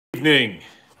evening.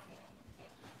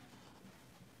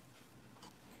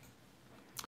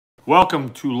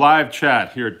 Welcome to live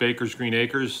chat here at Baker's Green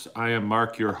Acres. I am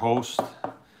Mark, your host.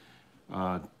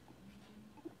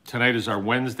 Tonight is our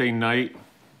Wednesday night.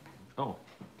 Oh,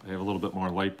 I have a little bit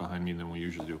more light behind me than we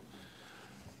usually do.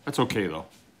 That's okay though.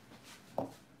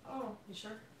 Oh, you sure?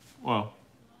 Well,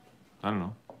 I don't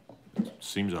know. It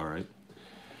seems all right.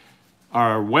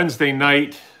 Our Wednesday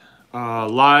night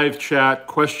live chat,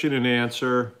 question and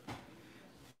answer.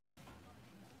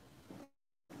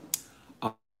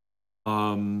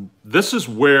 This is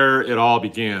where it all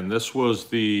began. This was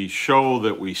the show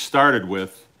that we started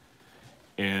with.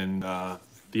 And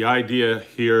the idea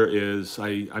here is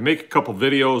I make a couple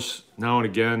videos now and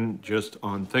again just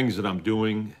on things that I'm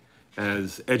doing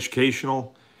as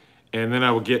educational. And then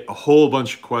I would get a whole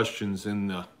bunch of questions in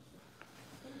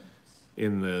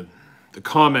the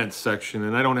comments section.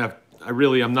 And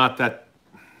I'm not that,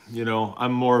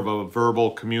 I'm more of a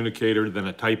verbal communicator than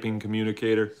a typing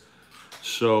communicator.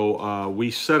 So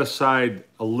we set aside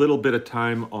a little bit of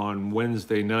time on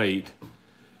Wednesday night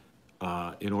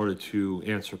in order to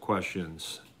answer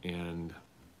questions. And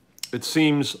it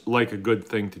seems like a good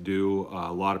thing to do.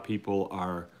 A lot of people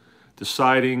are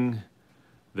deciding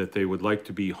that they would like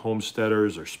to be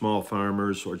homesteaders or small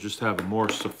farmers or just have a more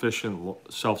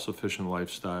self-sufficient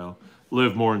lifestyle,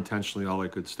 live more intentionally, all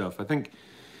that good stuff. I think,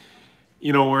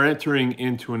 we're entering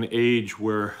into an age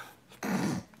where,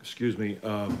 excuse me,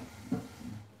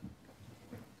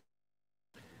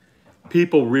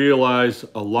 people realize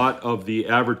a lot of the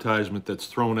advertisement that's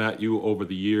thrown at you over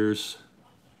the years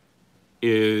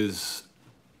is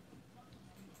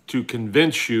to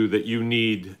convince you that you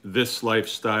need this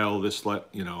lifestyle, this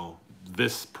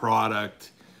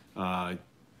product.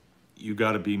 You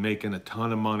got to be making a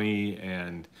ton of money,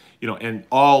 and and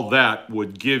all that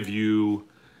would give you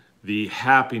the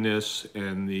happiness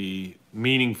and the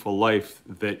meaningful life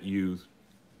that you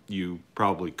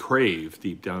probably crave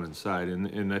deep down inside.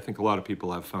 And I think a lot of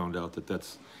people have found out that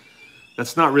that's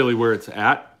not really where it's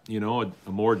at. A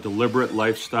more deliberate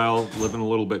lifestyle, living a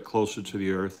little bit closer to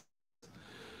the earth,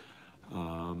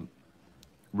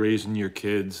 raising your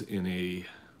kids in a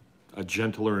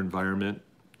gentler environment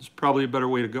is probably a better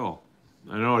way to go.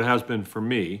 I know it has been for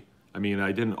me. I mean,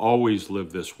 I didn't always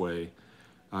live this way.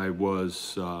 I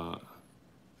worked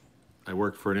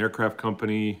for an aircraft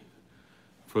company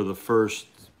for the first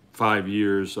 5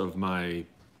 years of my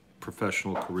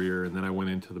professional career, and then I went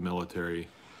into the military,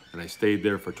 and I stayed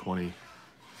there for 20.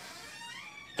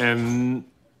 And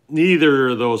neither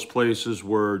of those places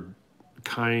were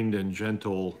kind and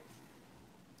gentle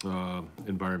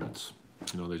environments.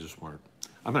 They just weren't.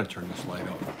 I'm going to turn this light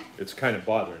on. It's kind of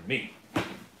bothering me.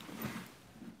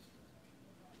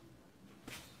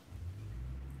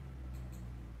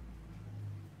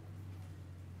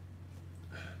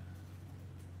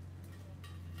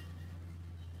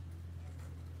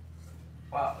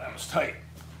 Wow, that was tight.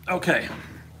 Okay.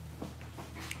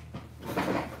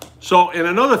 So, and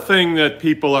another thing that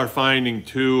people are finding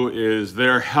too is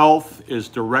their health is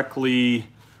directly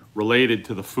related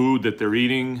to the food that they're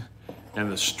eating and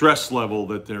the stress level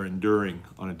that they're enduring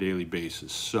on a daily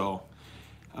basis. So,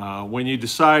 when you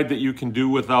decide that you can do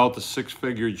without the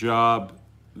six-figure job,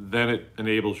 then it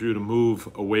enables you to move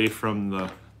away from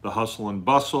the hustle and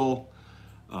bustle,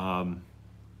 learn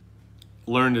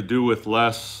to do with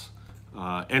less,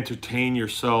 entertain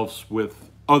yourselves with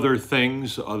other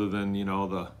things other than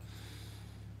the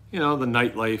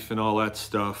nightlife and all that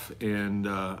stuff. And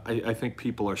I think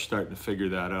people are starting to figure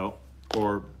that out,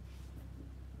 or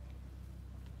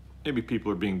maybe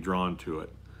people are being drawn to it.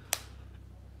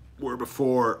 Where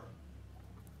before,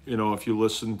 if you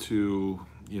listen to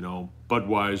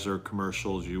Budweiser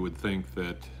commercials, you would think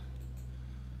that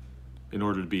in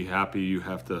order to be happy you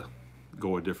have to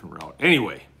go a different route.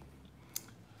 Anyway,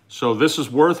 so this is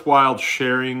worthwhile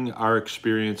sharing our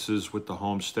experiences with the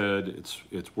homestead.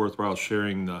 It's worthwhile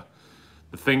sharing the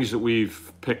things that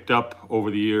we've picked up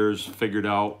over the years, figured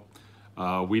out.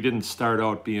 We didn't start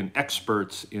out being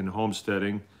experts in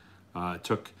homesteading. It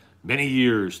took many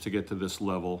years to get to this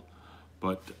level,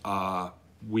 but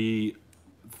we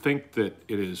think that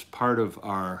it is part of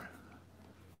our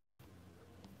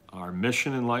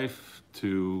mission in life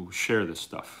to share this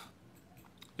stuff.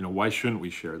 Why shouldn't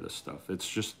we share this stuff? It's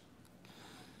just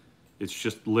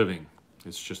living.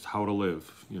 It's just how to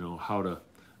live, how to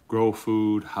grow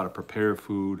food, how to prepare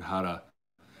food, how to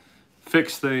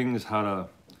fix things, how to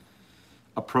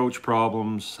approach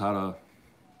problems, how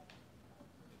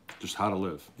to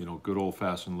live, good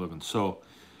old-fashioned living. So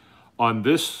on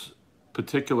this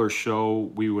particular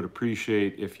show, we would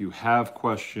appreciate if you have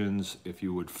questions, if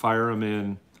you would fire them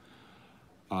in.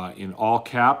 in all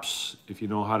caps, if you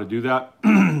know how to do that.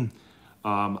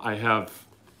 I have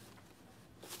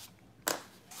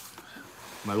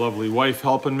my lovely wife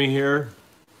helping me here.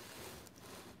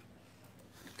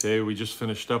 Okay, we just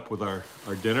finished up with our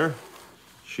dinner.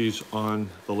 She's on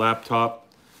the laptop.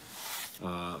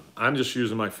 I'm just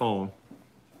using my phone.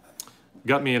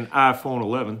 Got me an iPhone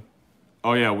 11.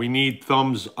 Oh yeah, we need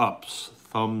thumbs ups.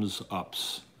 Thumbs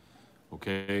ups.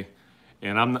 Okay?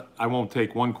 And I won't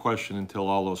take one question until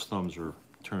all those thumbs are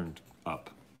turned up.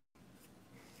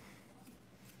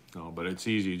 No, but it's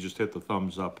easy. Just hit the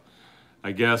thumbs up.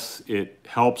 I guess it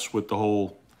helps with the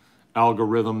whole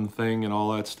algorithm thing and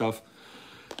all that stuff.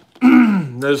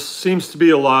 There seems to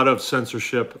be a lot of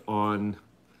censorship on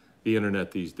the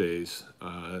internet these days.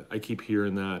 I keep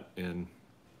hearing that, and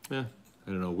I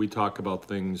don't know. We talk about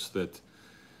things that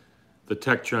the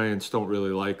tech giants don't really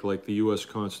like the U.S.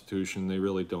 Constitution. They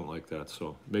really don't like that,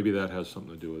 so maybe that has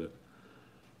something to do with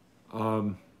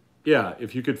it. Yeah,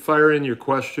 if you could fire in your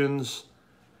questions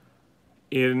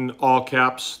in all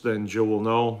caps, then Jill will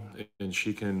know, and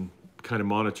she can kind of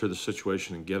monitor the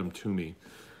situation and get them to me.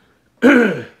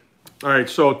 All right,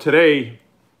 so today,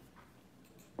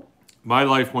 my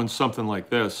life went something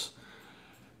like this.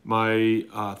 My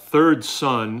third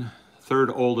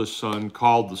oldest son,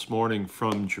 called this morning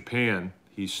from Japan.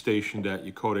 He's stationed at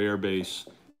Yokota Air Base.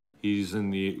 He's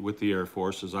with the Air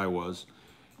Force, as I was,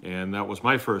 and that was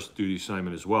my first duty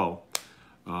assignment as well.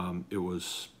 It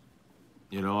was,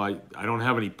 I don't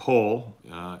have any pull,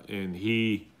 and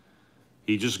he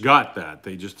just got that.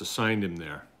 They just assigned him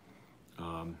there.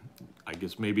 I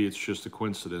guess maybe it's just a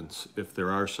coincidence, if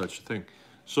there are such a thing.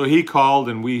 So he called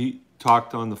and we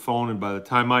talked on the phone, and by the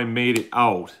time I made it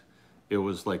out, it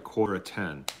was like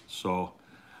 9:45. So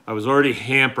I was already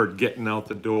hampered getting out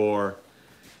the door.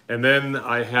 And then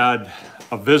I had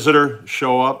a visitor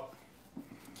show up.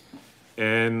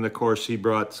 And of course he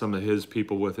brought some of his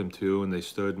people with him too, and they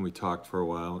stood and we talked for a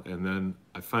while. And then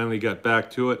I finally got back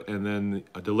to it, and then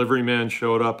a delivery man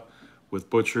showed up with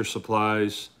butcher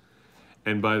supplies.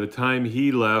 And by the time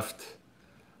he left,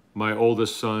 my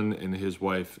oldest son and his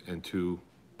wife and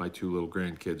my two little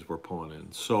grandkids were pulling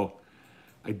in. So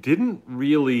I didn't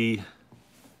really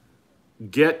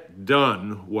get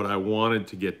done what I wanted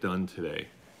to get done today.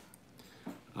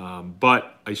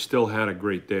 But I still had a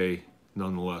great day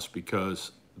nonetheless,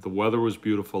 because the weather was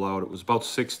beautiful out. It was about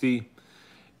 60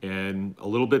 and a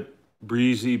little bit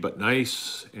breezy, but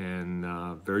nice, and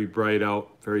very bright out,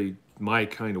 very my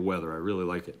kind of weather. I really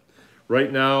like it.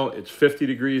 Right now, it's 50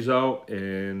 degrees out,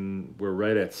 and we're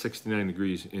right at 69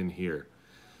 degrees in here.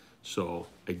 So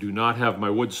I do not have my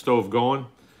wood stove going,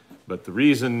 but the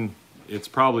reason it's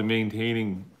probably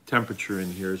maintaining temperature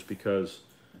in here is because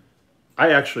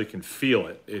I actually can feel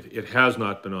it. It has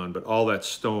not been on, but all that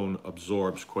stone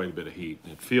absorbs quite a bit of heat.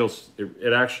 And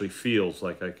it actually feels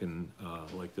like I can,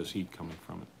 like this heat coming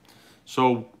from it.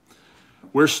 So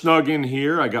we're snug in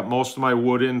here. I got most of my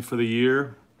wood in for the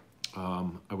year.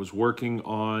 I was working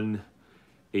on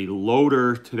a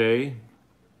loader today,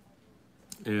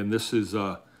 and this is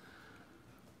a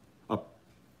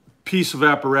piece of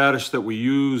apparatus that we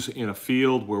use in a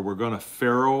field where we're going to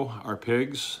farrow our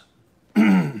pigs.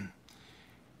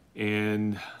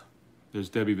 And there's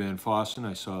Debbie Van Fossen.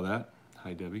 I saw that.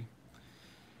 Hi, Debbie.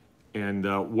 And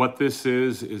what this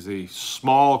is a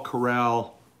small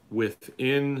corral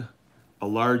within a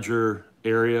larger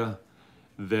area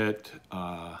that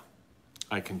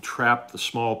I can trap the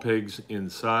small pigs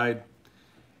inside,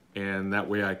 and that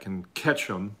way I can catch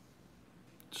them.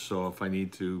 So if I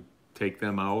need to take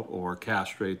them out or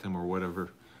castrate them or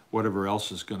whatever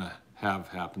else is going to have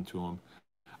happen to them,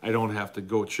 I don't have to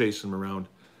go chase them around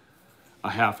a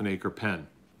half-an-acre pen.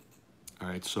 All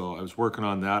right, so I was working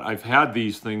on that. I've had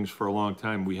these things for a long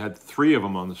time. We had 3 of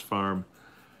them on this farm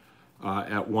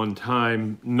at one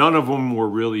time. None of them were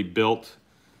really built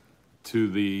to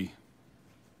the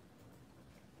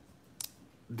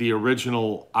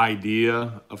original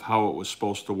idea of how it was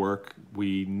supposed to work.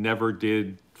 We never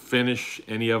did finish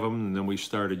any of them, and then we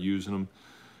started using them.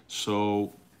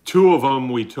 So 2 of them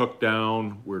we took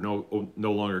down. We're no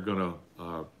longer going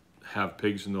to have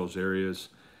pigs in those areas.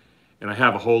 And I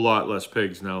have a whole lot less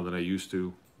pigs now than I used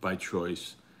to by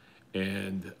choice.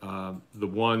 And the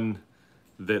one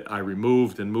that I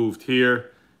removed and moved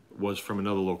here was from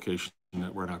another location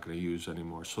that we're not going to use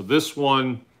anymore. So this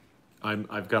one,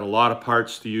 I've got a lot of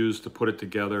parts to use to put it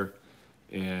together,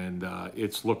 and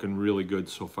it's looking really good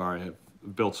so far. I have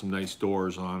built some nice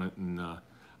doors on it, and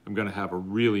I'm going to have a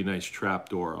really nice trap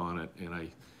door on it,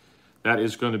 and that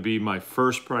is going to be my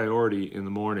first priority in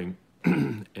the morning.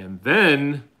 And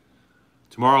then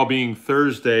tomorrow being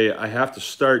Thursday, I have to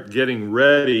start getting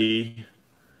ready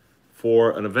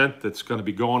for an event that's going to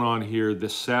be going on here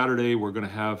this Saturday. We're going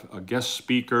to have a guest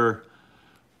speaker,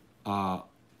 a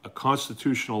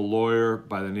constitutional lawyer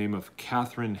by the name of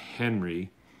Catherine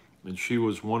Henry, and she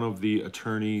was one of the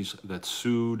attorneys that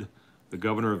sued the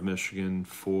governor of Michigan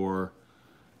for,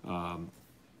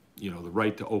 the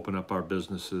right to open up our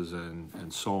businesses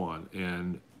and so on,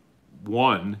 and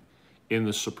won in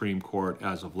the Supreme Court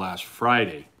as of last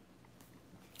Friday.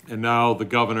 And now the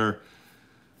governor,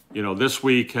 this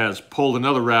week has pulled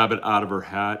another rabbit out of her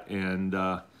hat, and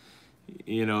the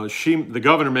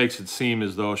governor makes it seem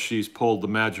as though she's pulled the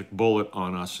magic bullet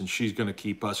on us and she's going to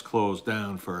keep us closed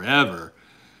down forever.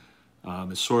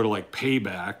 It's sort of like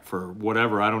payback for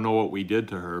whatever. I don't know what we did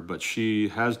to her, but she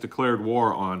has declared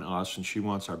war on us, and she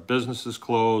wants our businesses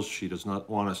closed. She does not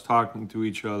want us talking to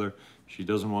each other. She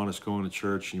doesn't want us going to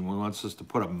church. She wants us to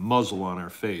put a muzzle on our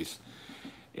face.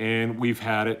 And we've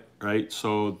had it, right?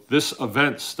 So this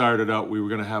event started out, we were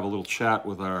going to have a little chat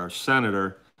with our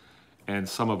senator and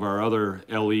some of our other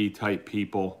LE type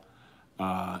people.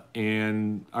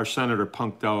 And our senator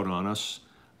punked out on us.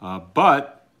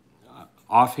 But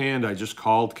offhand, I just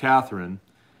called Catherine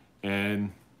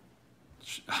and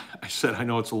I said, I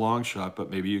know it's a long shot, but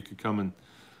maybe you could come and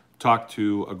talk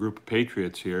to a group of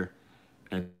patriots here.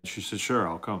 And she said, sure,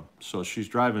 I'll come. So she's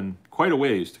driving quite a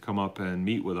ways to come up and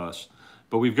meet with us.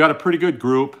 But we've got a pretty good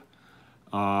group.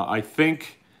 I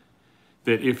think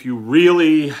that if you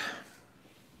really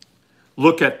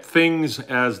look at things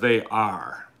as they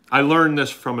are, I learned this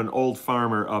from an old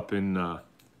farmer up in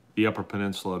the Upper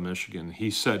Peninsula of Michigan. He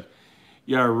said,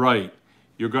 yeah, right,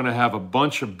 you're going to have a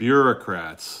bunch of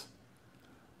bureaucrats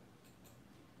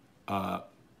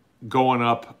going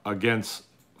up against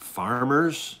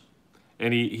farmers.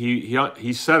 And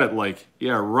he said it like,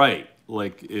 yeah, right,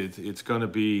 like it's going to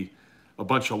be a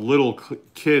bunch of little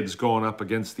kids going up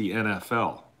against the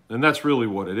NFL. And that's really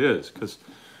what it is, because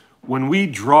when we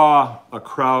draw a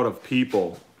crowd of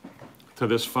people to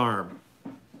this farm,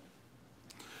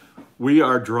 we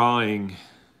are drawing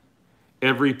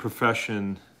every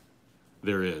profession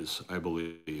there is, I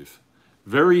believe.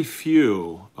 Very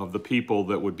few of the people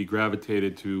that would be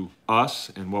gravitated to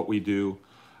us and what we do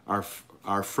are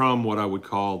from what I would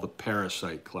call the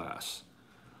parasite class.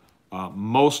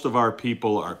 Most of our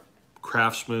people are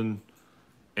craftsmen,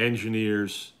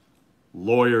 engineers,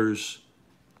 lawyers,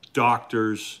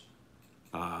 doctors,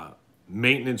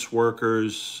 maintenance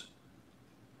workers,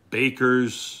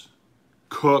 bakers,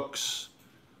 cooks,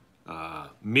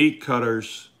 meat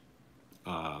cutters,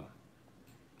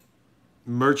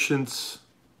 merchants,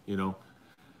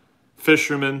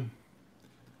 fishermen.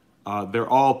 They're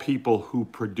all people who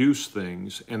produce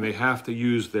things, and they have to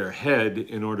use their head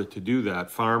in order to do that.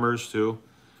 Farmers too.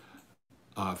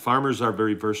 Farmers are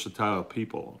very versatile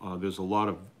people. There's a lot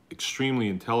of extremely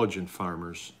intelligent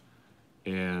farmers,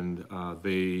 and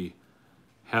they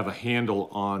have a handle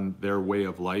on their way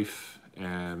of life,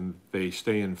 and they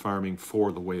stay in farming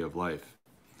for the way of life.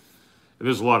 And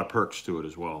there's a lot of perks to it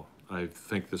as well. I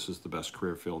think this is the best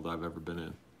career field I've ever been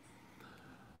in.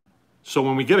 So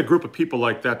when we get a group of people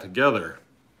like that together,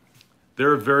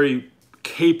 they're a very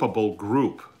capable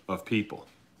group of people,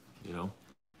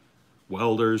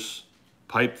 welders,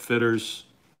 pipe fitters,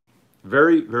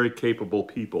 very, very capable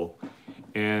people.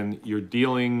 And you're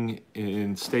dealing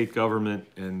in state government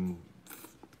and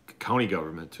county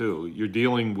government too. You're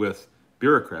dealing with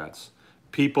bureaucrats,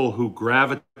 people who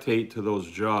gravitate to those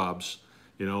jobs,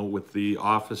 with the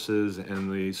offices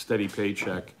and the steady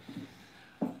paycheck.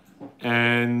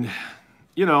 And,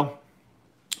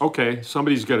 okay,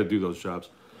 somebody's got to do those jobs.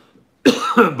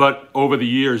 But over the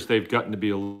years, they've gotten to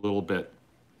be a little bit,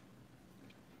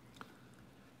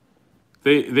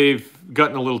 they've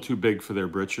gotten a little too big for their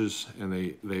britches, and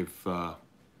they've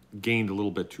gained a little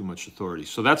bit too much authority.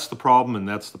 So that's the problem, and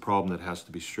that's the problem that has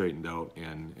to be straightened out,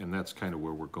 and that's kind of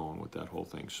where we're going with that whole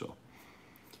thing. So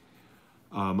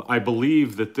I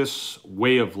believe that this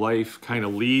way of life kind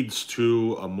of leads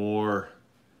to a more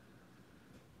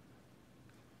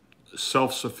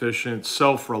self-sufficient,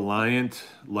 self-reliant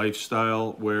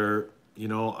lifestyle where,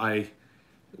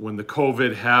 when the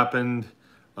COVID happened,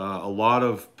 a lot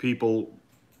of people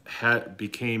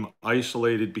became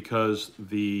isolated because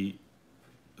the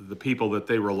people that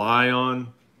they rely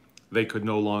on, they could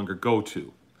no longer go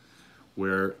to.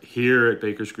 Where here at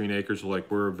Baker's Green Acres,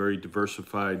 we're a very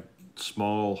diversified,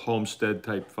 small homestead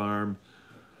type farm.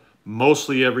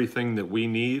 Mostly everything that we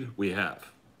need, we have,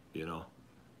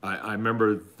 I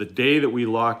remember the day that we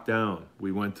locked down,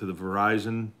 we went to the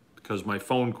Verizon because my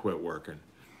phone quit working.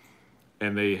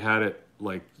 And they had it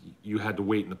you had to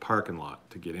wait in the parking lot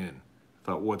to get in. I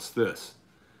thought, what's this?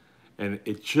 And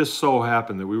it just so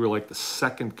happened that we were like the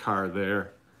second car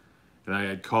there, and I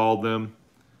had called them,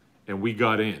 and we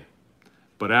got in.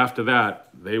 But after that,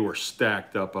 they were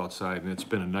stacked up outside, and it's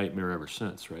been a nightmare ever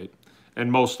since, right?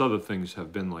 And most other things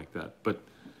have been like that. But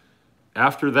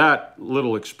after that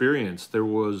little experience, there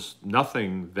was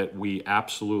nothing that we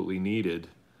absolutely needed.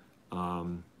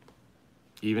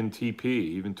 Even TP,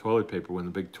 even toilet paper. When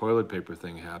the big toilet paper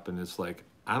thing happened, it's like,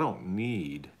 I don't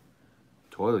need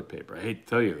toilet paper. I hate to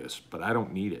tell you this, but I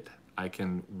don't need it. I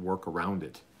can work around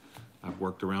it. I've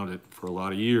worked around it for a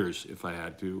lot of years if I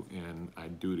had to, and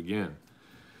I'd do it again.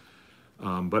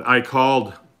 But I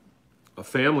called a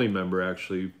family member,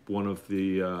 actually, one of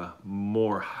the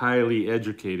more highly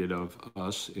educated of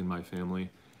us in my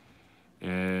family,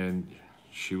 and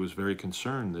she was very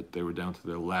concerned that they were down to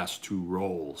their last 2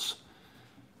 rolls.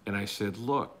 And I said,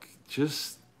 look,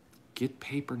 just get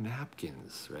paper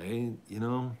napkins, right? You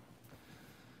know?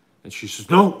 And she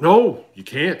says, no, you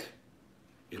can't.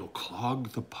 It'll clog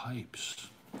the pipes.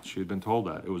 She had been told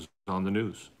that. It was on the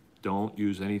news. Don't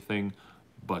use anything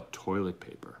but toilet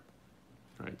paper,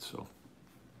 right? So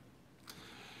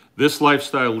this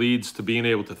lifestyle leads to being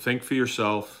able to think for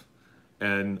yourself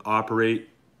and operate,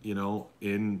 you know,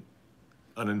 in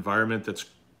an environment that's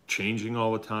changing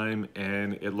all the time,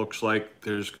 and it looks like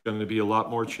there's going to be a lot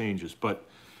more changes, but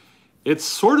it's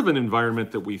sort of an environment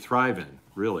that we thrive in,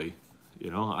 really.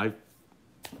 You know,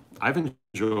 I've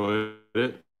enjoyed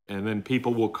it, and then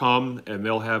people will come and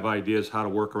they'll have ideas how to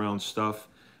work around stuff,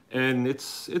 and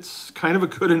it's kind of a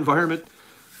good environment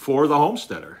for the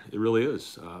homesteader. It really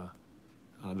is.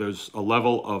 There's a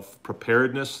level of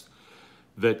preparedness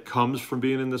that comes from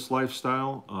being in this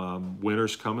lifestyle.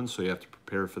 Winter's coming, so you have to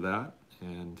prepare for that.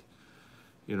 And,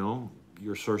 you know,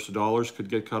 your source of dollars could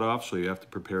get cut off, so you have to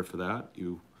prepare for that.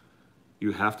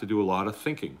 You have to do a lot of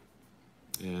thinking,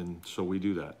 and so we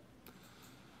do that.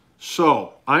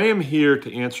 So I am here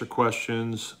to answer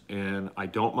questions, and I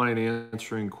don't mind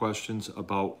answering questions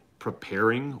about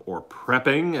preparing or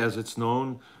prepping, as it's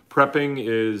known. Prepping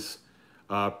is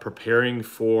preparing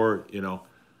for, you know,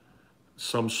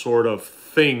 some sort of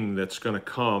thing that's going to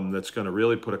come that's going to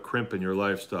really put a crimp in your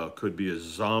lifestyle. It could be a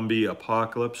zombie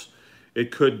apocalypse.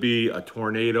 It could be a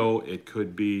tornado. It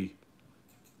could be,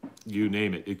 you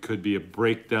name it. It could be a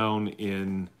breakdown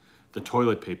in the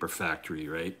toilet paper factory,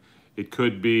 right? It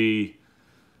could be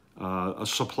a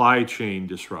supply chain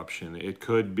disruption. It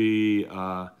could be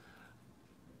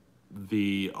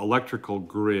the electrical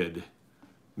grid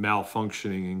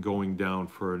malfunctioning and going down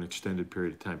for an extended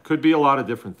period of time. Could be a lot of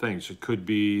different things. It could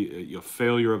be a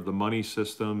failure of the money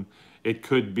system. It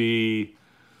could be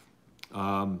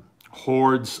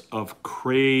hordes of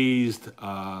crazed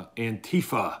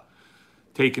Antifa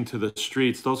taken to the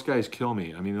streets. Those guys kill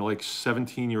me. I mean, they're like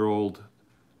 17-year-old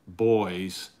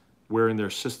boys wearing their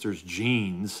sister's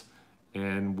jeans,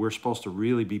 and we're supposed to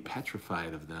really be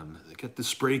petrified of them. They get the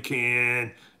spray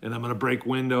can, and I'm going to break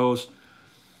windows.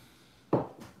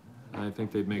 I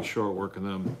think they'd make short work of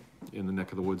them in the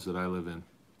neck of the woods that I live in.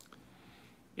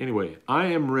 Anyway, I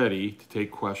am ready to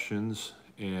take questions,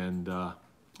 and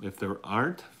if there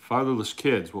aren't, fatherless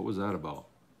kids, what was that about?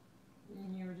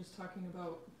 And you were just talking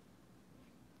about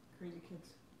crazy kids.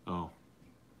 Oh.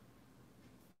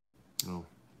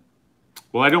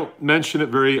 Well, I don't mention it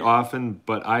very often,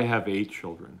 but I have 8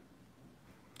 children.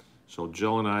 So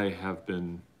Jill and I have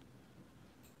been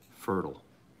fertile.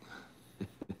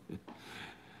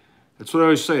 That's what I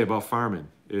always say about farming.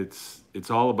 It's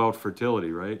all about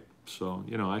fertility, right? So,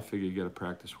 you know, I figure you got to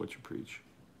practice what you preach.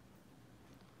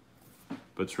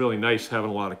 But it's really nice having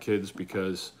a lot of kids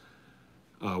because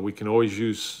we can always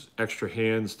use extra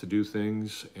hands to do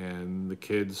things, and the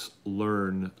kids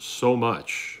learn so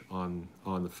much on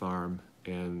the farm.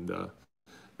 And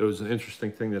there was an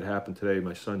interesting thing that happened today.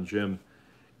 My son Jim,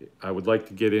 I would like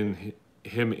to get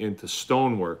him into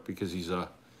stonework because he's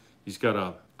got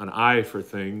an eye for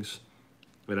things.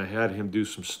 And I had him do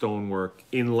some stonework,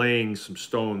 inlaying some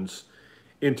stones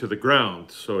into the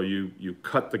ground. So you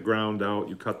cut the ground out,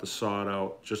 you cut the sod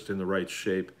out just in the right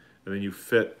shape, and then you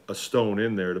fit a stone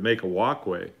in there to make a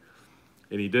walkway.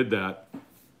 And he did that.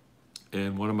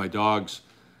 And one of my dogs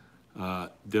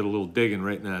did a little digging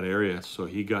right in that area, so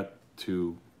he got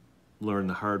to learn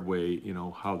the hard way, you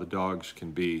know, how the dogs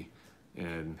can be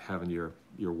and having your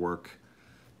work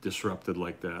disrupted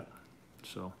like that.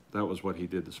 So that was what he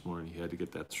did this morning. He had to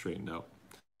get that straightened out.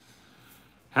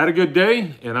 Had a good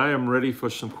day, and I am ready for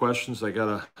some questions. I got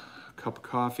a cup of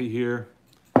coffee here.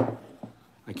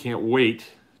 I can't wait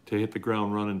to hit the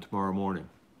ground running tomorrow morning.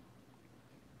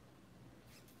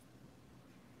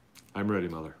 I'm ready,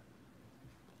 Mother.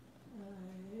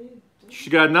 She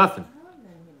got nothing.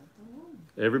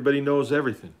 Everybody knows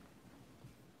everything.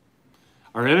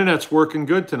 Our internet's working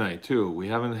good tonight too. We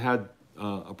haven't had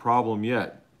a problem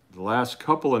yet. The last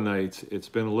couple of nights, it's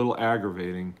been a little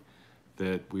aggravating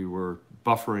that we were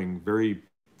buffering very,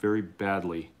 very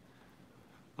badly.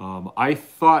 I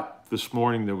thought this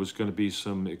morning there was going to be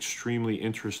some extremely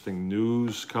interesting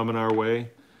news coming our way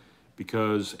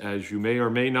because, as you may or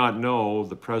may not know,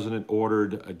 the president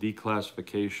ordered a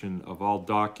declassification of all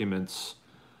documents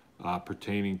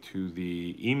pertaining to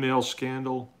the email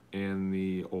scandal and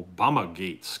the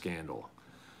Obamagate scandal.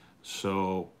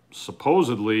 So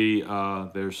supposedly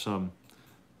there's some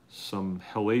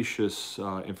hellacious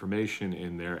information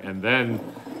in there. And then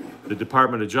the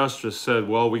Department of Justice said,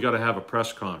 well, we got to have a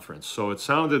press conference. So it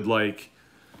sounded like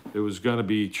there was going to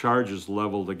be charges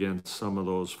leveled against some of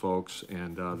those folks,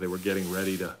 and they were getting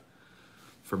ready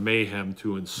for mayhem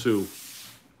to ensue.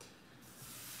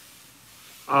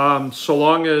 So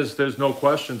long as there's no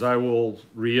questions, I will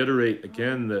reiterate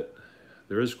again that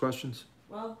there is questions.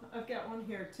 Well, I've got one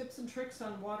here. Tips and tricks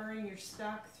on watering your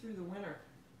stock through the winter.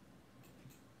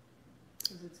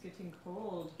 Because it's getting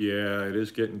cold. Yeah, it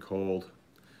is getting cold.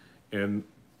 And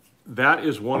that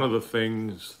is one of the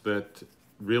things that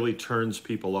really turns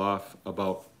people off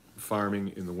about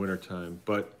farming in the wintertime.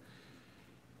 But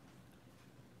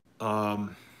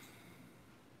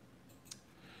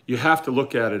you have to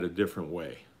look at it a different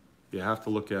way.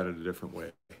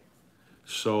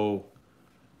 So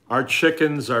our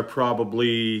chickens are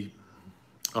probably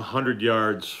 100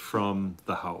 yards from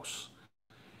the house.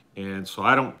 And so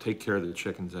I don't take care of the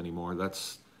chickens anymore.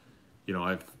 That's,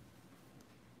 I've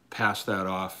passed that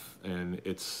off, and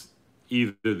it's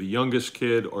either the youngest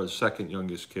kid or the second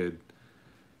youngest kid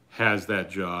has that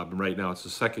job. And right now it's the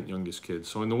second youngest kid.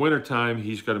 So in the wintertime,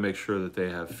 he's got to make sure that they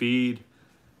have feed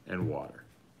and water,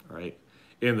 all right?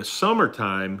 In the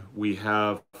summertime, we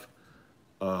have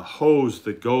a hose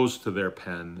that goes to their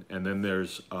pen, and then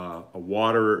there's a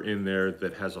waterer in there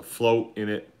that has a float in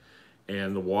it,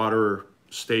 and the water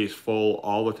stays full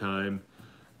all the time.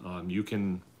 You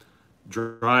can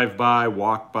drive by,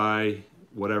 walk by,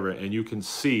 whatever, and you can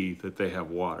see that they have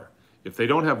water. If they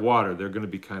don't have water, they're going to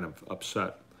be kind of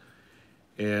upset.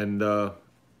 And the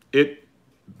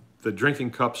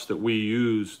drinking cups that we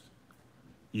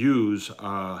use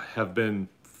have been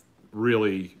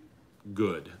really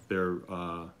good. They're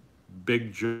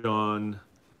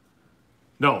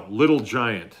Little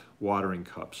Giant watering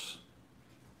cups.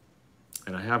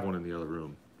 And I have one in the other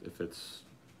room if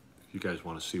you guys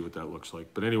want to see what that looks like.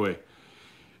 But anyway,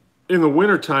 in the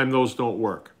wintertime, those don't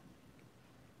work.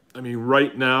 I mean,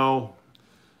 right now,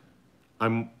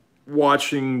 I'm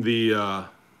watching the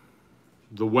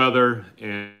weather,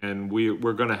 and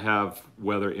we're going to have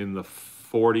weather in the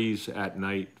 40s at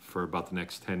night for about the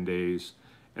next 10 days.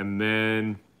 And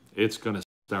then it's going to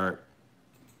start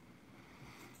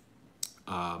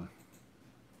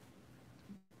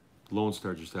Lone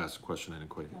Star just asked a question I didn't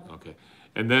quite. Okay.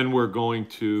 And then we're going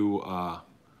to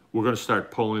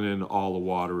start pulling in all the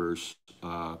waterers.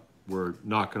 We're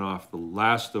knocking off the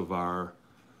last of our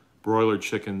broiler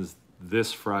chickens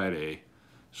this Friday,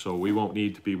 so we won't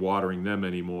need to be watering them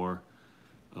anymore.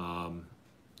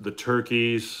 The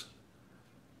turkeys,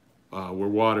 we're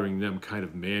watering them kind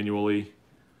of manually.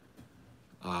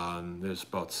 There's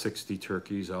about 60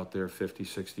 turkeys out there, 50,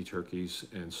 60 turkeys,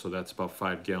 and so that's about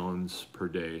 5 gallons per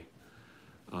day.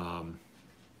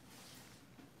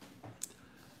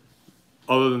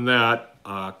 Other than that,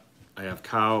 I have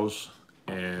cows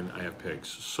and I have pigs.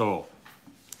 So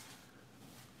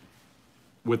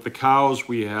with the cows,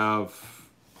 we have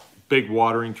big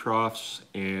watering troughs,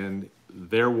 and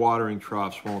their watering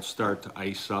troughs won't start to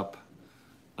ice up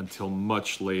until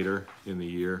much later in the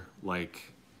year,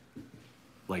 like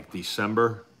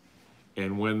December.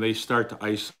 And when they start to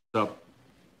ice up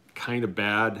kind of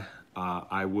bad,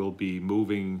 I will be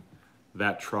moving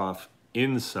that trough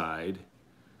inside,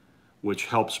 which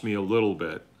helps me a little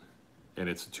bit, and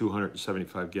it's a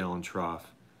 275 gallon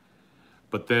trough.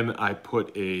 But then I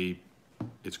put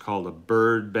it's called a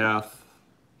bird bath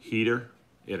heater,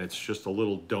 and it's just a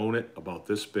little donut about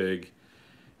this big.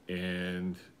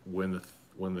 And when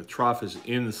the trough is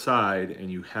inside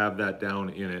and you have that down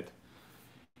in it,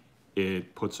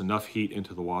 it puts enough heat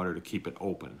into the water to keep it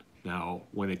open. Now,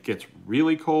 when it gets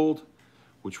really cold,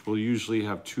 which we'll usually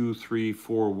have 2, 3,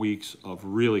 4 weeks of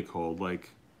really cold, like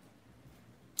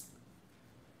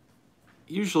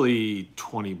usually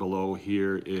 20 below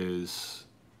here is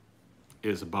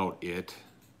about it,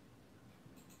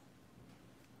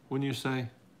 wouldn't you say?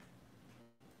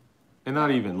 And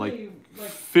not even like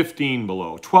 15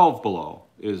 below, 12 below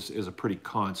is a pretty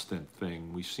constant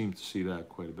thing. We seem to see that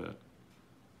quite a bit.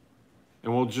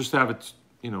 And we'll just have it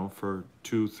for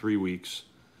 2-3 weeks.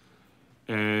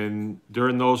 And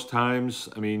during those times,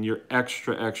 I mean, you're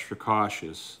extra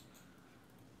cautious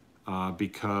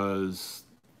because,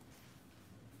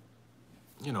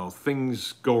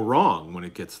 things go wrong when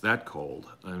it gets that cold.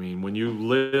 I mean, when you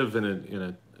live in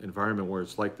an environment where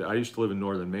it's like that, I used to live in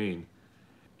northern Maine,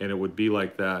 and it would be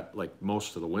like that like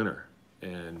most of the winter,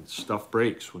 and stuff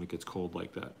breaks when it gets cold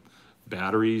like that.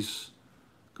 Batteries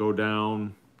go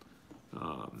down,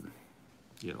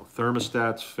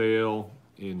 thermostats fail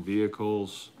in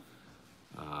vehicles.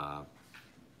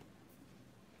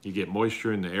 You get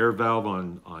moisture in the air valve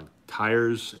on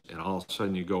tires, and all of a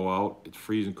sudden you go out, it's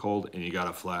freezing cold, and you got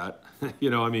a flat.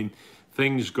 I mean,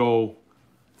 things go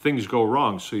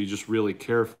wrong. So you're just really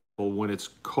careful when it's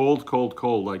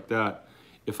cold like that.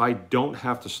 If I don't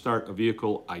have to start a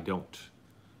vehicle, I don't.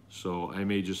 So I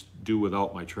may just do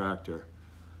without my tractor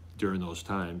during those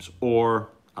times, or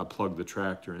I plug the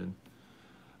tractor in.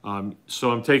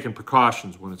 So I'm taking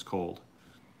precautions when it's cold.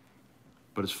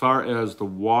 But as far as the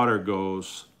water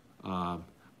goes,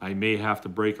 I may have to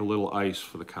break a little ice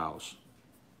for the cows.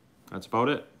 That's about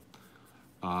it.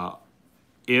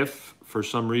 If for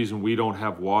some reason we don't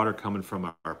have water coming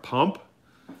from our pump,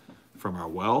 from our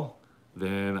well,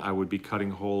 then I would be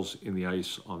cutting holes in the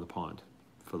ice on the pond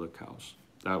for the cows.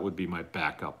 That would be my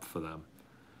backup for them.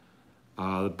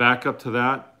 The backup to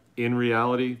that, in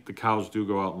reality, the cows do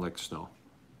go out and lick snow.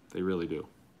 They really do.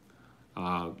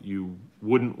 You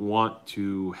wouldn't want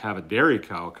to have a dairy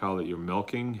cow, a cow that you're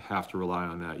milking, have to rely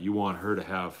on that. You want her to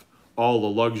have all the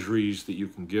luxuries that you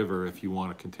can give her if you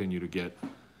want to continue to get,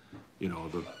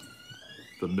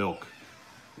 the milk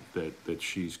that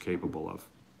she's capable of.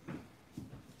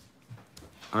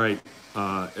 All right,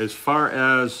 as far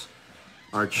as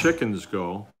our chickens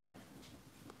go,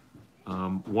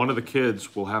 one of the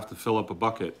kids will have to fill up a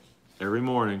bucket every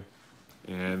morning,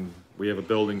 and we have a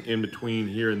building in between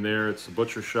here and there. It's the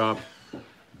butcher shop.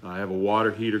 I have a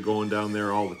water heater going down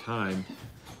there all the time,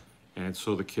 and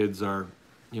so the kids are,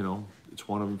 it's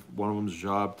one of them's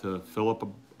job to fill up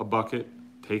a bucket,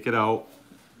 take it out.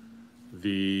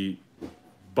 The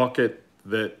bucket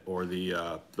or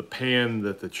the pan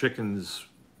that the chickens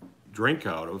drink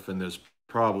out of, and there's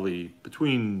probably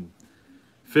between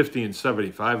 50 and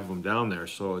 75 of them down there,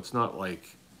 so it's not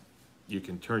like you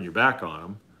can turn your back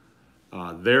on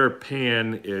them. Their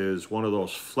pan is one of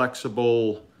those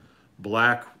flexible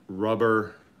black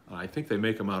rubber, I think they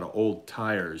make them out of old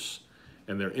tires,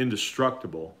 and they're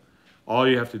indestructible. All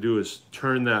you have to do is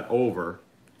turn that over,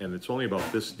 and it's only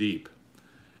about this deep,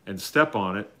 and step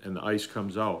on it, and the ice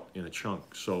comes out in a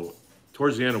chunk. So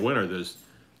towards the end of winter, there's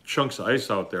chunks of ice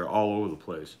out there all over the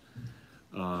place.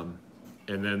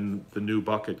 And then the new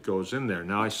bucket goes in there.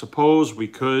 Now, I suppose we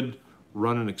could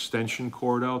run an extension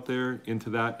cord out there into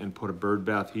that and put a bird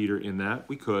bath heater in that.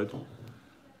 We could.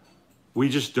 We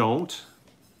just don't.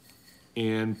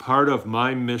 And part of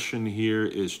my mission here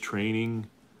is training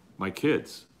my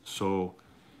kids. So,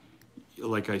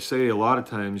 like I say a lot of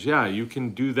times, yeah, you can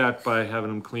do that by having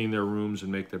them clean their rooms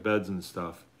and make their beds and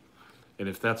stuff. And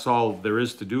if that's all there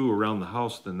is to do around the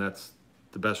house, then that's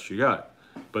the best you got.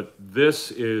 But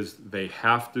this is, they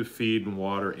have to feed and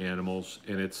water animals,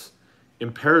 and it's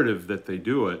imperative that they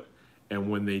do it. And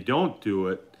when they don't do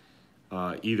it,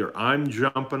 either I'm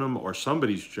jumping them or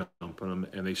somebody's jumping them,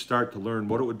 and they start to learn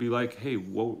what it would be like. Hey,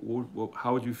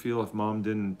 how would you feel if mom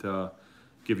didn't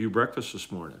give you breakfast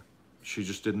this morning? She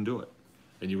just didn't do it.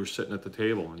 And you were sitting at the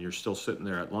table, and you're still sitting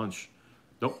there at lunch.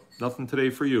 Nope, nothing today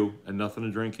for you, and nothing to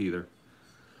drink either.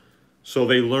 So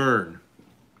they learn.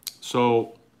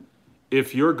 So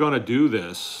if you're going to do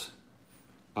this,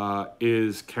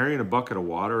 is carrying a bucket of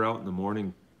water out in the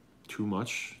morning too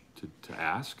much to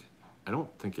ask? I don't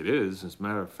think it is. As a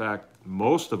matter of fact,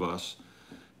 most of us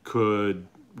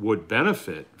would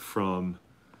benefit from,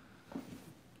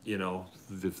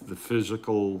 the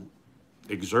physical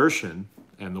exertion,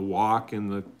 and the walk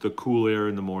and the cool air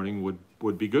in the morning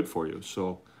would be good for you.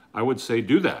 So I would say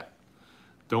do that.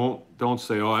 Don't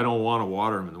say, oh, I don't want to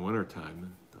water them in the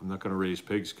wintertime. I'm not going to raise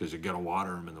pigs because you got to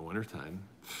water them in the wintertime.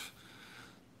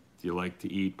 Do you like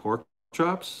to eat pork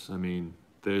chops? I mean,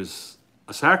 there's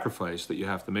a sacrifice that you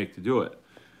have to make to do it.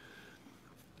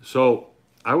 So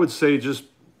I would say just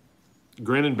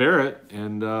grin and bear it,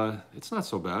 and it's not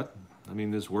so bad. I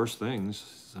mean, there's worse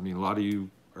things. I mean, a lot of you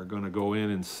are going to go in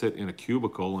and sit in a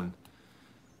cubicle and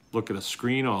look at a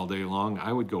screen all day long.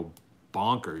 I would go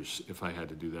bonkers if I had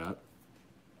to do that.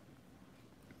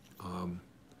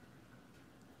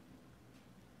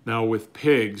 Now with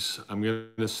pigs, I'm going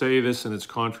to say this, and it's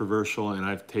controversial, and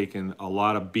I've taken a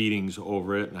lot of beatings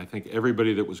over it, and I think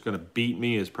everybody that was going to beat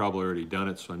me has probably already done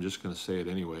it, so I'm just going to say it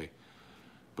anyway.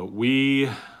 But we,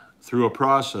 through a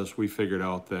process, we figured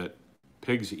out that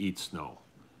pigs eat snow.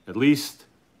 At least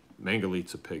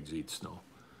Mangalitsa pigs eat snow.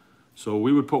 So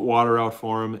we would put water out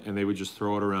for them, and they would just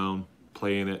throw it around,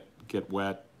 play in it, get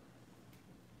wet.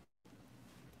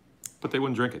 But they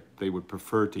wouldn't drink it. They would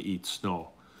prefer to eat snow.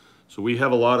 So we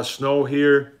have a lot of snow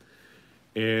here.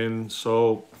 And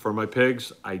so for my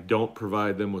pigs, I don't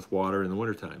provide them with water in the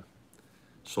wintertime,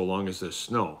 so long as there's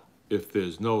snow. If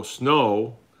there's no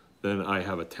snow, then I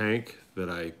have a tank that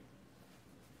I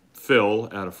fill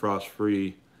at a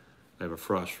frost-free. I have a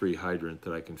frost-free hydrant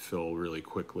that I can fill really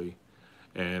quickly.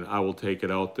 And I will take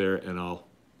it out there, and I'll...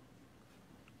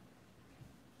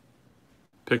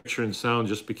 Picture and sound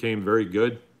just became very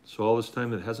good. So all this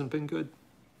time it hasn't been good?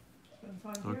 It's been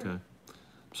fine here. Okay.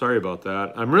 Sorry about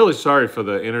that. I'm really sorry for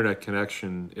the internet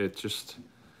connection.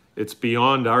 It's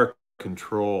beyond our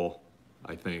control,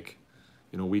 I think.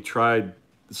 You know, we tried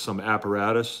some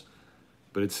apparatus,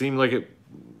 but it seemed like it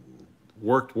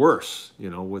worked worse, you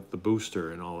know, with the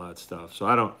booster and all that stuff. So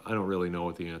I don't really know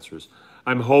what the answer is.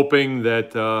 I'm hoping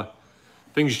that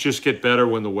things just get better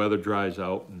when the weather dries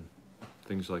out and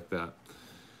things like that.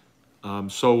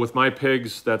 So with my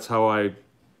pigs, that's how I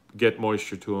get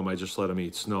moisture to them. I just let them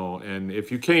eat snow. And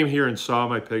if you came here and saw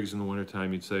my pigs in the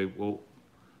wintertime, you'd say, well,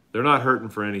 they're not hurting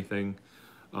for anything.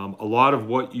 A lot of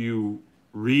what you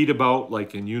read about,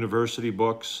 like in university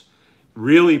books,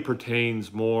 really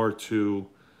pertains more to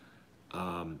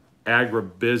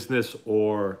agribusiness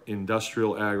or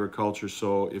industrial agriculture.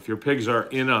 So if your pigs are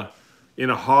in a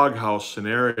hog house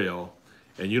scenario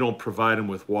and you don't provide them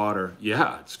with water,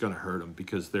 yeah, it's going to hurt them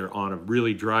because they're on a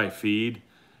really dry feed,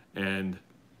 and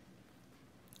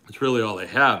it's really all they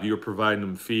have. You're providing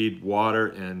them feed, water,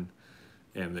 and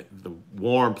the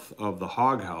warmth of the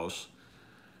hog house.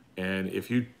 And if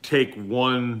you take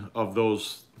one of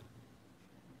those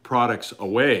products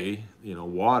away, you know,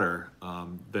 water,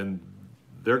 then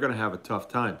they're going to have a tough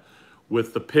time.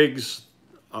 With the pigs,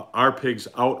 our pigs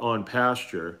out on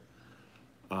pasture,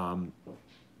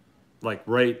 like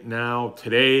right now,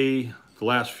 today, the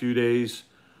last few days,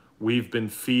 we've been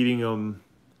feeding them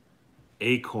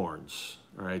acorns.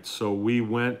 All right, so we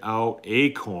went out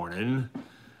acorning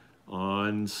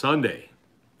on Sunday,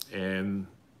 and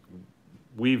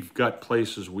we've got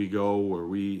places we go where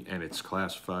and it's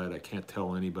classified, I can't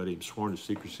tell anybody, I'm sworn to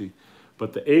secrecy,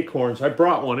 but the acorns, I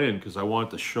brought one in because I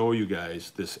wanted to show you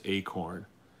guys this acorn,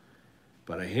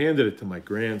 but I handed it to my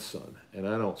grandson, and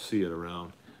I don't see it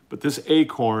around. But this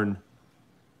acorn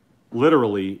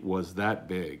literally was that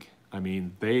big. I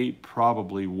mean, they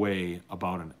probably weigh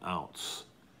about an ounce.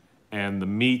 And the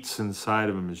meats inside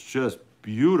of them is just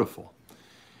beautiful.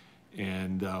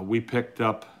 And we picked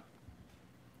up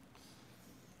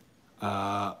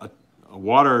a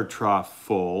water trough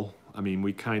full. I mean,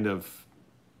 we kind of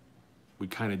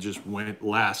just went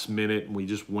last minute, and we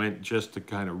just went just to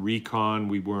kind of recon.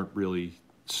 We weren't really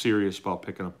serious about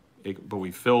picking up, but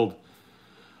we filled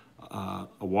a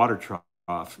water trough.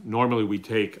 Normally we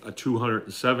take a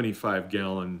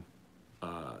 275-gallon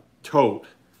tote,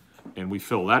 and we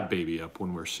fill that baby up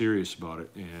when we're serious about it,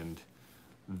 and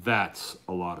that's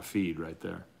a lot of feed right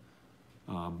there.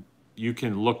 You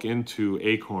can look into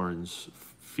acorns,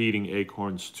 feeding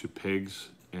acorns to pigs,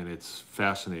 and it's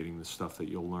fascinating, the stuff that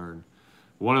you'll learn.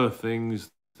 One of the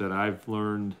things that I've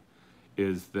learned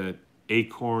is that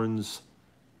acorns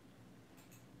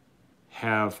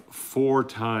have 4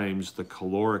 times the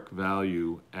caloric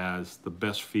value as the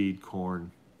best feed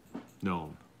corn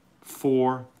known.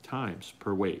 4 times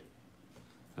per weight.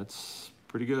 That's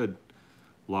pretty good.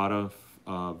 A lot of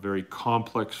very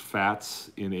complex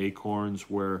fats in acorns,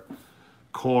 where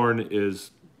corn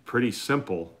is pretty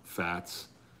simple fats,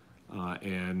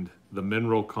 and the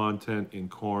mineral content in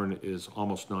corn is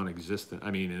almost non-existent.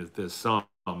 I mean, there's some,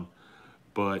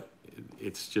 but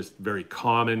it's just very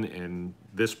common, and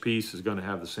this piece is going to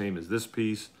have the same as this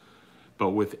piece. But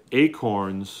with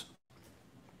acorns,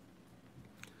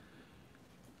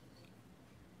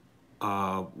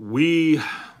 we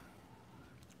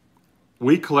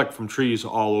collect from trees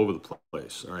all over the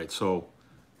place. All right, so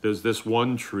there's this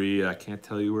one tree, I can't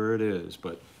tell you where it is,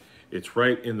 but it's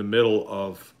right in the middle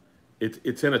of,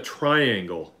 it's in a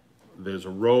triangle. There's a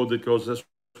road that goes this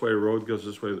way, a road goes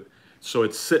this way. So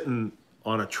it's sitting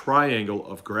on a triangle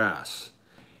of grass,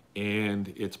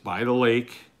 and it's by the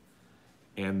lake,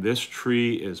 and this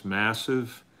tree is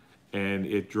massive, and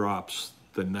it drops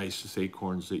the nicest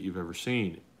acorns that you've ever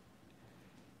seen.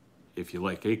 If you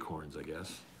like acorns, I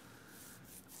guess.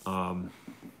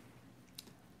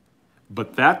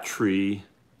 But that tree,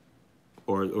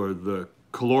 or the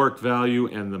caloric value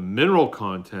and the mineral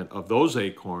content of those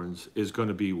acorns is going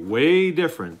to be way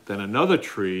different than another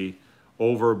tree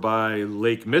over by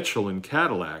Lake Mitchell in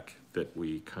Cadillac that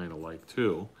we kind of like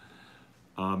too,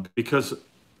 because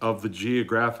of the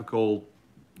geographical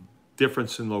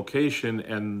difference in location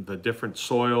and the different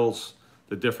soils,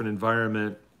 the different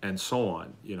environment, and so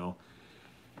on, you know.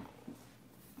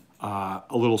 A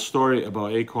little story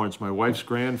about acorns. My wife's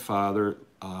grandfather,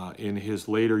 in his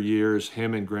later years,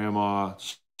 him and grandma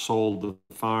sold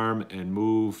the farm and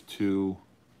moved to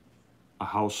a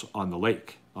house on the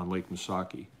lake, on Lake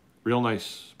Misaki. Real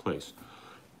nice place.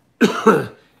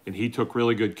 And he took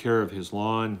really good care of his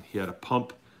lawn. He had a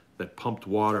pump that pumped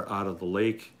water out of the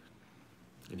lake,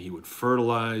 and he would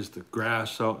fertilize the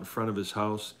grass out in front of his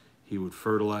house. He would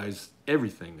fertilize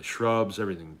everything, the shrubs,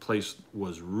 everything. The place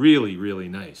was really, really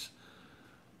nice.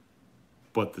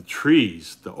 But the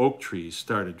trees, the oak trees,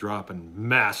 started dropping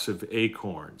massive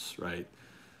acorns, right?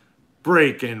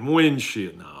 Breaking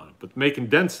windshield, no, but making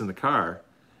dents in the car,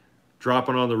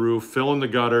 dropping on the roof, filling the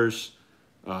gutters.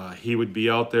 He would be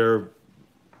out there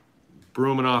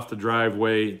brooming off the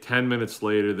driveway. 10 minutes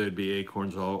later, there'd be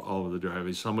acorns all over the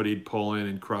driveway. Somebody'd pull in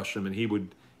and crush them, and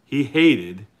he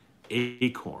hated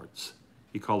acorns.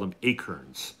 He called them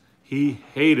acorns. He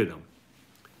hated them.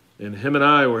 And him and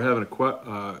I were having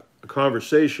a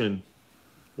conversation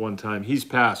one time. He's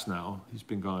passed now. He's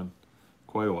been gone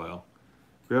quite a while.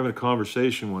 We were having a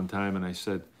conversation one time, and I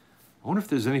said, I wonder if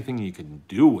there's anything you can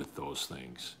do with those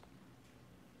things.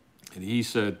 And he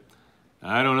said,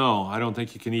 I don't know. I don't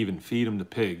think you can even feed them to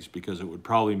pigs because it would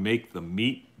probably make the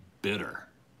meat bitter.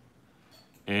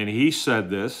 And he said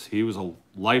this. He was a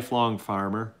lifelong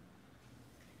farmer.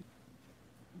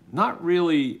 Not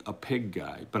really a pig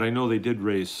guy, but I know they did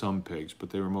raise some pigs, but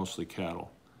they were mostly cattle.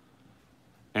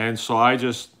 And so I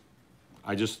just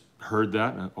heard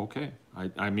that, and okay.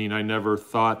 I mean, I never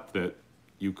thought that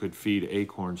you could feed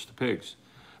acorns to pigs.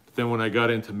 But then when I got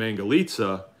into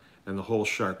Mangalitsa and the whole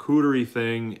charcuterie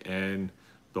thing and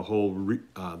the whole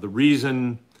the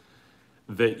reason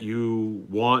that you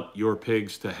want your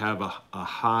pigs to have a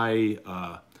high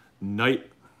night,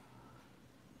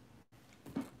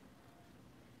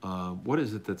 what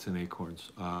is it that's in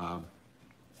acorns?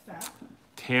 Fat.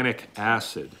 Tannic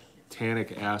acid.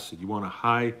 Tannic acid. You want a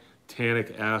high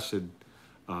tannic acid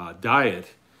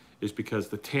diet is because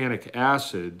the tannic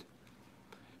acid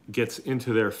gets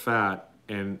into their fat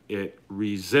and it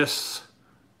resists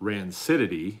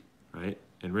rancidity, right?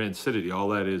 And rancidity, all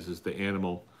that is the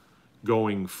animal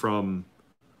going from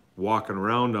walking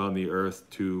around on the earth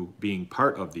to being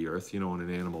part of the earth. You know, when an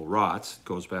animal rots, it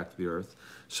goes back to the earth.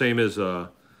 Same as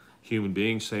a human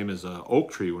being, same as an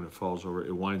oak tree when it falls over,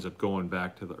 it winds up going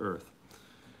back to the earth.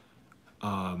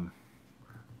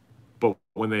 But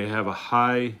when they have a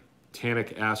high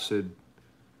tannic acid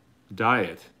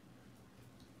diet,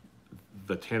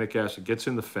 the tannic acid gets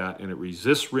in the fat and it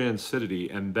resists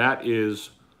rancidity, and that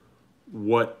is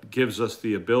what gives us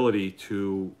the ability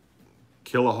to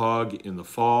kill a hog in the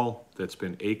fall that's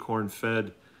been acorn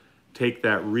fed, take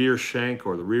that rear shank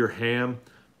or the rear ham,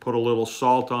 put a little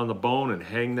salt on the bone and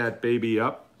hang that baby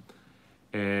up,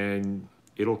 and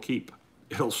it'll keep.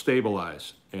 It'll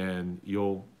stabilize, and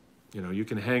you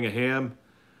can hang a ham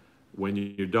when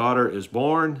your daughter is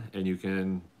born, and you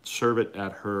can serve it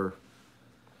at her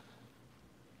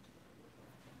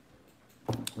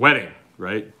wedding,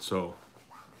 right? So,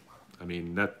 I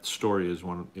mean, that story is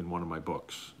in one of my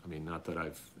books. I mean, not that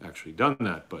I've actually done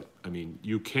that, but I mean,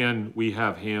 we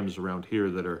have hams around here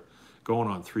that are going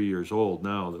on 3 years old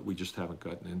now that we just haven't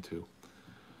gotten into.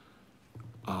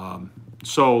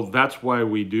 So that's why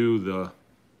we do the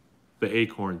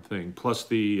acorn thing, plus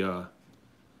the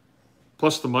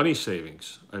money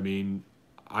savings. I mean,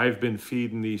 I've been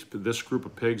feeding this group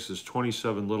of pigs. There's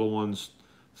 27 little ones,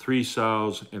 3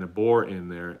 sows, and a boar in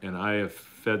there, and I have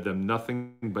fed them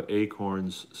nothing but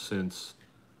acorns since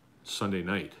Sunday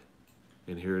night.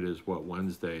 And here it is,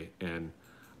 Wednesday, and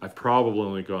I've probably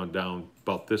only gone down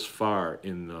about this far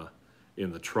in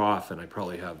the trough, and I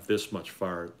probably have this much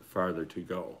farther to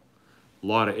go. A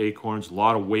lot of acorns, a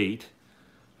lot of weight,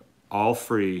 all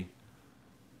free,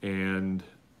 and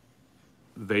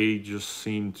they just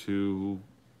seem to,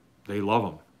 they love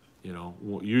them. You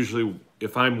know, usually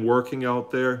if I'm working out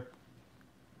there,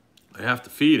 I have to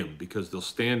feed them because they'll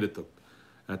stand at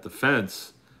the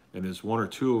fence, and there's 1 or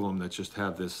 2 of them that just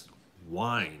have this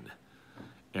whine,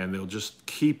 and they'll just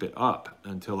keep it up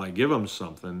until I give them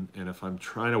something. And if I'm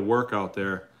trying to work out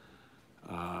there,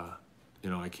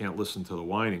 I can't listen to the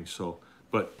whining. So,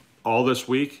 but all this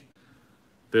week,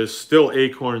 there's still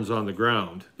acorns on the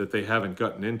ground that they haven't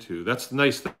gotten into. That's the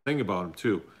nice thing about them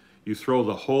too. You throw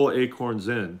the whole acorns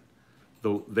in.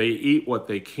 They eat what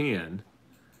they can.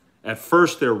 At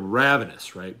first, they're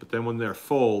ravenous, right? But then when they're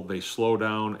full, they slow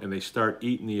down and they start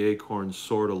eating the acorns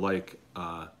sort of like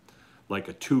a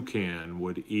toucan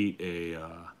would eat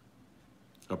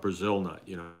a Brazil nut.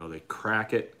 You know, they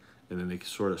crack it and then they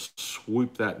sort of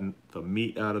sweep the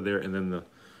meat out of there, and then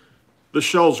the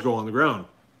shells go on the ground.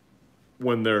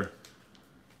 When they're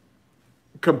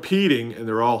competing and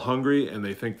they're all hungry and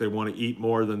they think they want to eat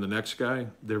more than the next guy,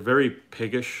 they're very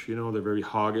piggish, you know, they're very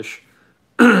hoggish.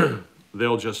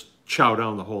 They'll just chow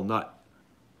down the whole nut,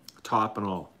 top and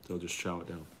all. They'll just chow it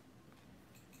down.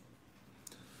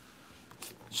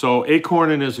 So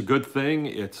acorning is a good thing.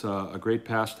 It's a great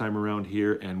pastime around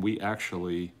here, and we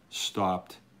actually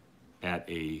stopped at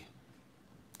a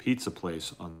pizza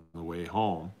place on the way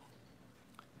home,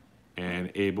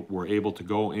 and were able to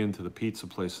go into the pizza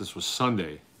place. This was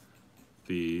Sunday.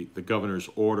 The governor's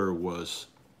order was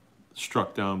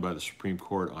struck down by the Supreme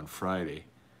Court on Friday.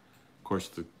 Of course,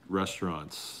 the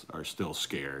restaurants are still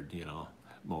scared, you know,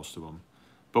 most of them.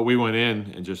 But we went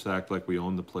in and just acted like we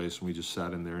owned the place, and we just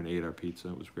sat in there and ate our pizza.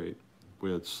 It was great.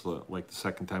 It's like the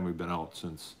second time we've been out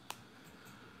since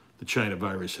the China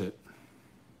virus hit.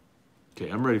 Okay,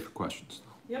 I'm ready for questions.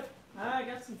 Yep, I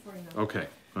got some for you now. Okay,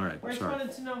 all right, I just sorry.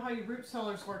 wanted to know how your root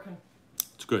cellar's working.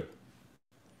 It's good.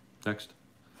 Next.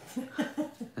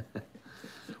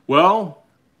 Well,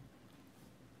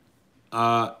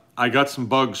 I got some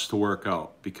bugs to work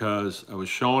out because I was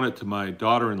showing it to my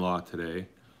daughter-in-law today,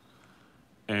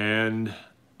 and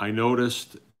I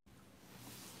noticed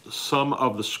some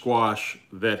of the squash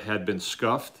that had been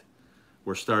scuffed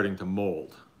were starting to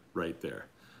mold right there.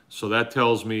 So that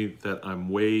tells me that I'm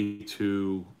way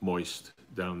too moist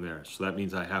down there. So that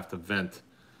means I have to vent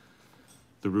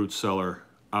the root cellar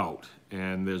out.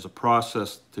 And there's a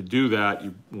process to do that.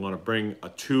 You want to bring a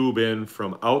tube in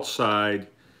from outside.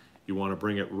 You want to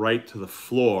bring it right to the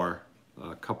floor,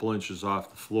 a couple inches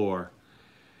off the floor,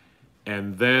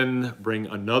 and then bring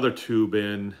another tube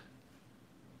in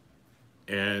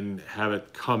and have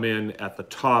it come in at the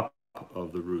top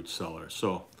of the root cellar.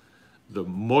 So the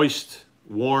moist,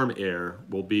 warm air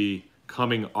will be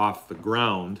coming off the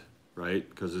ground, right?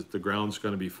 Because the ground's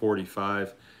going to be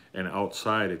 45, and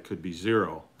outside it could be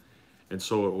 0. And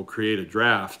so it will create a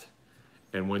draft.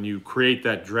 And when you create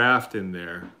that draft in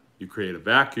there, you create a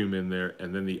vacuum in there,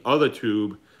 and then the other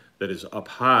tube that is up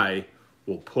high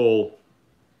will pull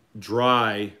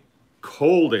dry,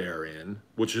 cold air in,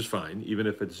 which is fine, even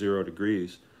if it's 0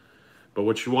 degrees. But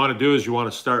what you want to do is you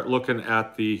want to start looking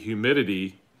at the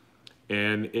humidity,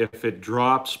 and if it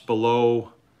drops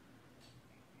below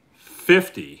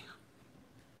 50,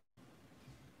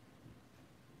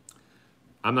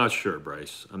 I'm not sure,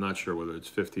 Bryce. I'm not sure whether it's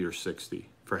 50 or 60.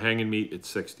 For hanging meat, it's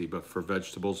 60, but for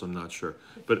vegetables, I'm not sure.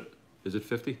 But is it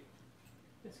 50?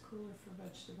 It's cooler for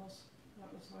vegetables.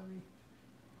 That was why we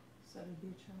said it'd be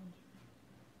a challenge.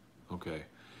 Okay.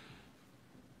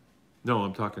 No,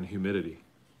 I'm talking humidity.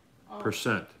 Oh.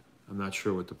 Percent. I'm not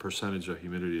sure what the percentage of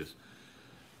humidity is.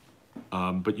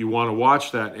 But you want to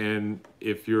watch that, and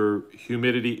if your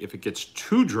humidity, if it gets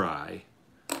too dry,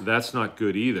 that's not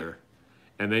good either.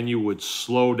 And then you would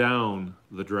slow down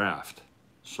the draft.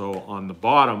 So on the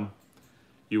bottom,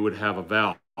 you would have a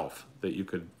valve that you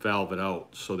could valve it out.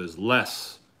 So there's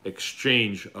less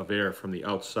exchange of air from the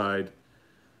outside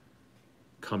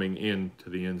coming in to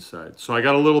the inside. So I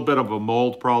got a little bit of a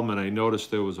mold problem, and I noticed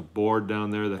there was a board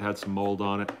down there that had some mold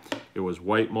on it. It was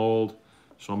white mold,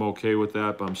 so I'm okay with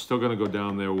that, but I'm still gonna go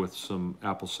down there with some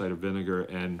apple cider vinegar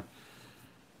and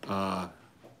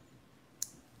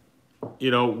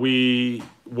you know,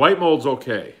 white mold's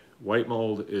okay. White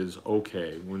mold is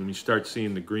okay. When we start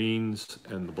seeing the greens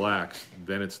and the blacks,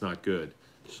 then it's not good.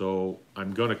 So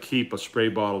I'm gonna keep a spray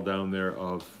bottle down there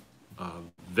of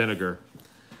vinegar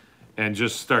and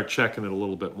just start checking it a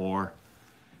little bit more.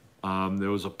 There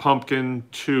was a pumpkin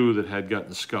too that had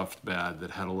gotten scuffed bad,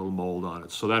 that had a little mold on it.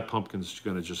 So that pumpkin's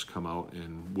gonna just come out,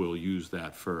 and we'll use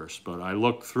that first. But I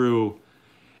looked through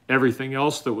everything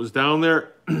else that was down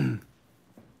there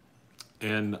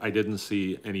and I didn't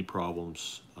see any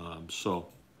problems. So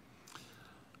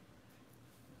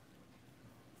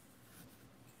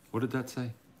what did that say?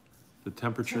 The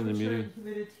temperature in the meeting?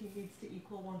 Humidity needs to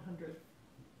equal 100.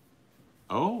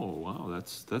 Oh, wow,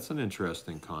 that's an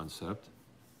interesting concept.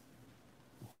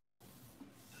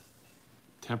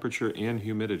 Temperature and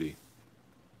humidity.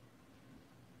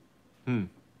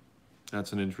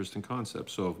 That's an interesting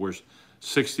concept. So if we're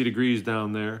 60 degrees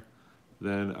down there,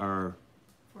 then our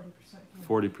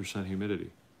 40%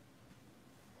 humidity.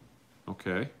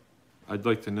 Okay, I'd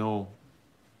like to know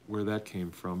where that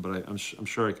came from, but I'm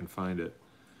sure I can find it.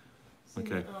 See,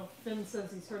 Okay. oh, Finn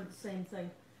says he's heard the same thing,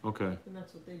 Okay. and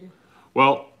that's what they do.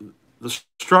 Well, the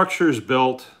structure is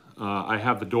built. I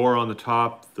have the door on the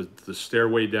top. The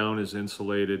stairway down is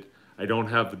insulated. I don't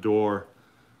have the door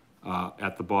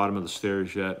at the bottom of the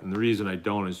stairs yet. And the reason I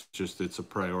don't is just it's a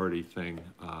priority thing.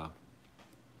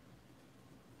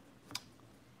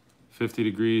 50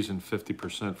 degrees and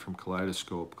 50% from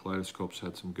Kaleidoscope. Kaleidoscope's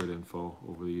had some good info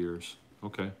over the years.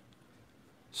 Okay.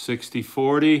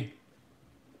 60-40.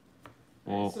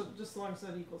 Well, So just as long as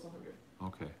that equals 100.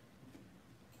 okay.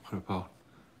 What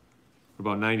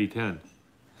about 90-10?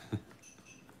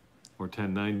 Or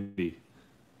 10-90?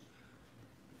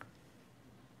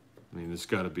 I mean, it's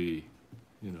got to be,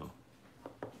 you know.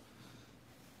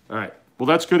 All right. Well,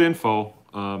 that's good info.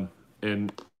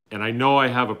 And I know I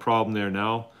have a problem there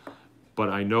now, but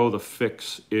I know the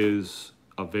fix is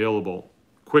available.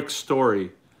 Quick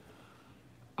story.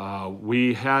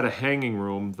 We had a hanging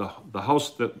room. The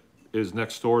house that is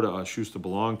next door to us used to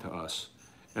belong to us.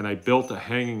 And I built a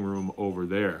hanging room over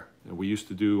there. And we used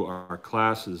to do our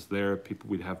classes there.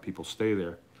 We'd have people stay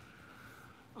there.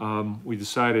 We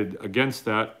decided against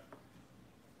that.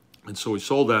 And so we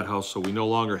sold that house, so we no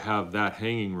longer have that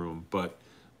hanging room. But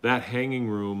that hanging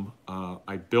room,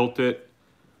 I built it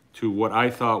to what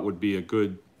I thought would be a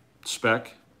good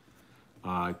spec.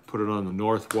 I put it on the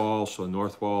north wall, so the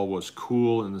north wall was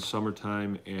cool in the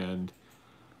summertime. And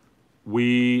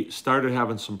we started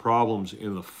having some problems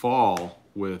in the fall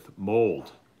with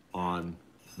mold on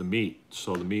the meat.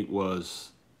 So the meat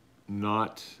was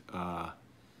not,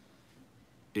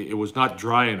 it was not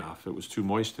dry enough. It was too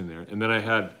moist in there. And then I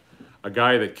had a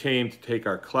guy that came to take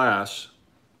our class,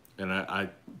 and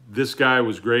this guy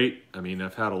was great. I mean,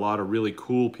 I've had a lot of really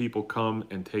cool people come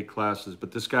and take classes,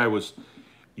 but this guy was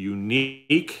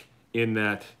unique in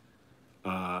that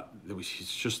there was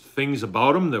just things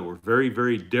about him that were very,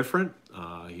 very different.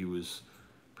 He was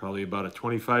probably about a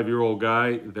 25-year-old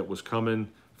guy that was coming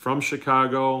from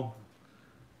Chicago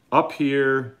up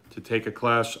here to take a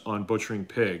class on butchering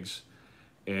pigs.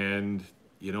 And,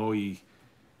 you know, he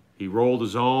rolled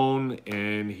his own,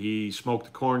 and he smoked a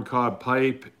corncob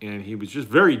pipe, and he was just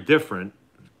very different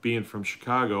being from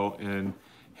Chicago. And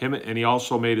he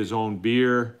also made his own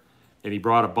beer, and he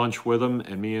brought a bunch with him,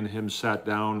 and me and him sat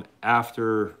down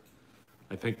after,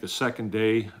 I think, the second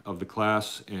day of the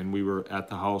class, and we were at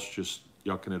the house just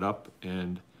yucking it up.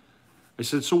 And I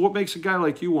said, so what makes a guy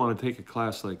like you want to take a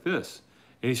class like this?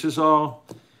 And he says, oh,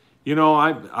 you know,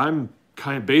 I'm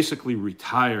kind of basically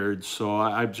retired, so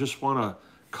I just want to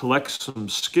collect some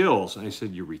skills. And I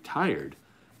said, you're retired?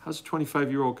 How's a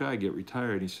 25-year-old guy get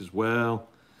retired? He says, well,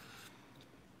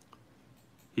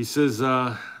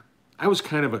 I was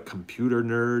kind of a computer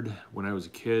nerd when I was a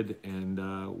kid, and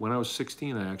when I was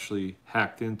 16, I actually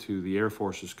hacked into the Air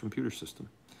Force's computer system.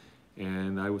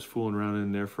 And I was fooling around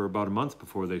in there for about a month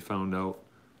before they found out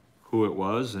who it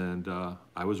was, and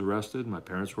I was arrested, my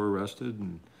parents were arrested,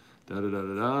 and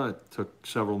da-da-da-da-da. It took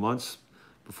several months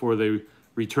before they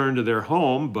returned to their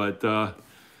home, but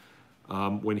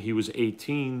when he was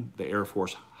 18, the Air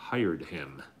Force hired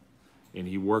him. And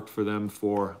he worked for them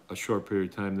for a short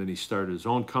period of time. Then he started his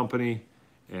own company,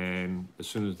 and as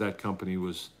soon as that company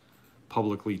was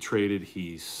publicly traded,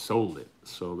 he sold it.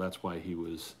 So that's why he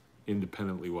was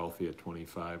independently wealthy at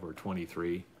 25 or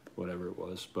 23, whatever it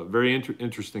was. But very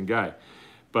interesting guy.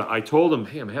 But I told him,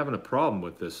 hey, I'm having a problem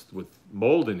with this, with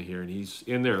mold in here. And he's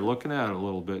in there looking at it a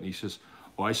little bit, and he says,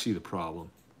 oh, I see the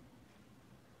problem.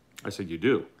 I said, you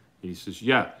do? He says,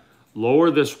 yeah,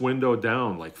 lower this window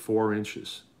down like 4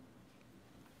 inches.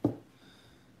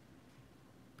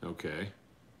 Okay,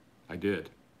 I did.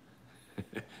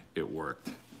 It worked.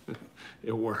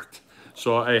 It worked.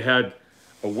 So I had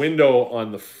a window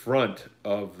on the front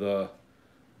of the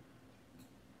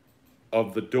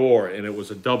door, and it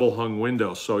was a double hung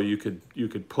window, so you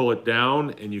could pull it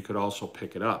down and you could also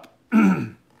pick it up.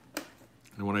 And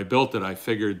when I built it, I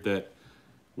figured that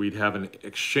we'd have an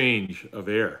exchange of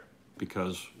air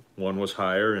because one was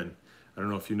higher, and I don't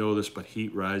know if you know this, but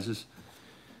heat rises.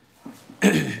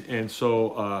 And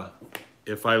so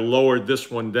if I lowered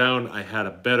this one down, I had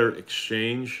a better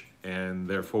exchange, and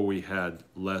therefore we had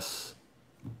less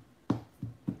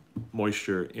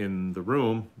moisture in the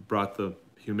room, brought the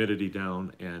humidity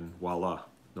down, and voila,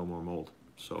 no more mold.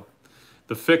 So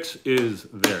the fix is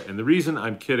there. And the reason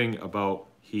I'm kidding about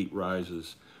heat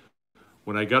rises,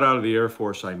 when I got out of the Air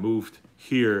Force, I moved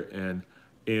here, and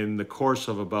in the course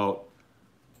of about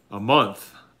a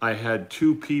month, I had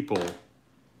 2 people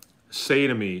say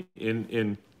to me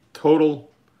in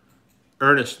total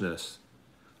earnestness,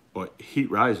 well, heat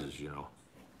rises, you know.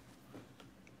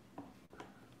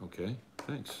 Okay,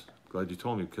 thanks. Glad you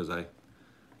told me, because I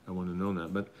I wouldn't have known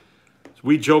that. But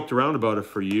we joked around about it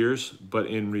for years, but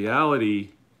in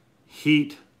reality,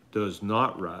 heat does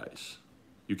not rise.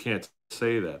 You can't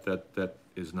say that. That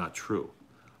is not true.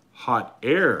 Hot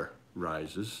air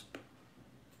rises,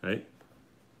 right?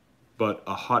 But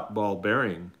a hot ball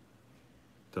bearing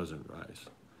doesn't rise.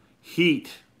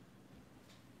 Heat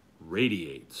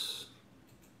radiates.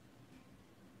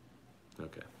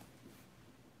 Okay.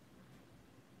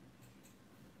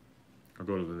 I'll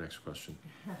go to the next question.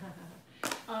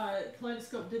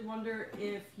 Kaleidoscope did wonder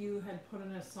if you had put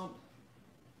in a sump.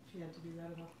 If you had to do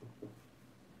that at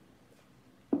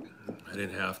all. I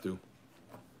didn't have to.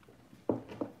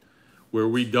 Where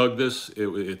we dug this,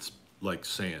 it's like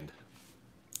sand,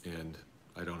 and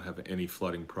I don't have any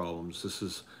flooding problems. This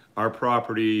is our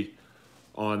property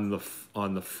on the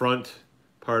front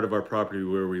part of our property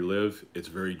where we live. It's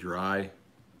very dry,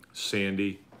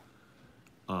 sandy,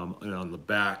 and on the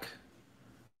back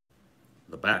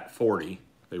 40,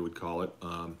 they would call it,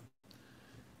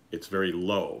 it's very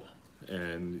low,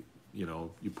 and you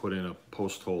know, you put in a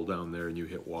post hole down there and you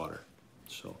hit water.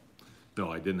 So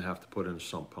no, I didn't have to put in a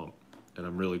sump pump, and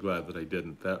I'm really glad that I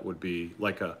didn't. That would be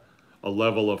like a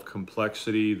level of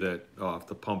complexity that if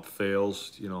the pump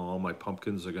fails, you know, all my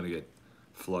pumpkins are going to get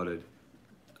flooded.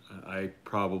 I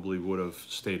probably would have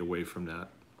stayed away from that.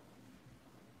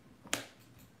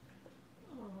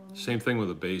 Same thing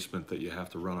with a basement that you have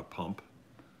to run a pump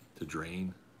to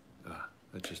drain.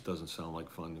 That just doesn't sound like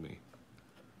fun to me.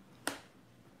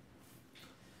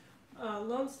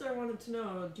 Lone Star wanted to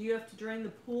know, do you have to drain the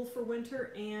pool for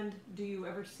winter, and do you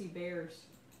ever see bears?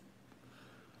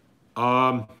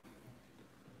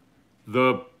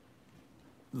 The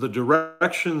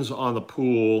directions on the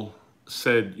pool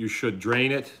said you should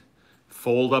drain it,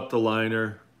 fold up the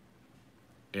liner,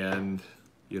 and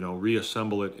you know,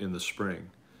 reassemble it in the spring.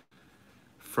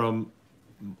 From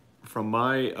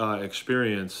my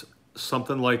experience,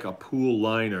 something like a pool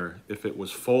liner, if it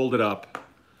was folded up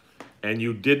and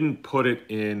you didn't put it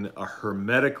in a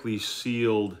hermetically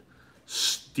sealed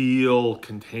steel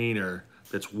container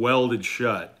that's welded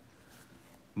shut,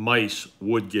 mice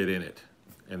would get in it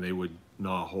and they would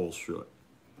gnaw holes through it.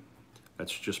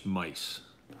 That's just mice.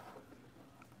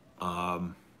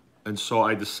 And so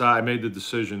I made the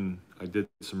decision, I did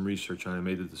some research on it, I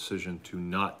made the decision to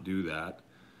not do that.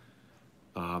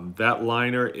 That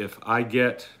liner, if I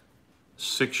get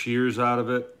 6 years out of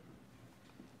it,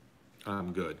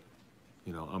 I'm good.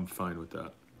 You know, I'm fine with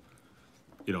that.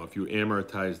 You know, if you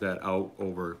amortize that out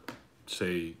over,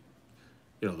 say,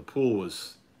 you know, the pool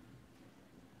was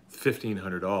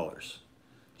 $1,500.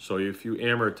 So if you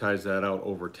amortize that out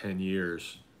over 10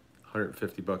 years,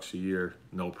 $150 a year,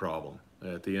 no problem.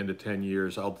 At the end of 10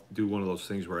 years, I'll do one of those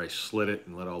things where I slit it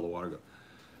and let all the water go.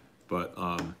 But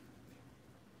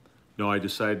no, I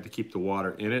decided to keep the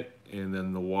water in it, and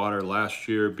then the water last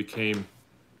year became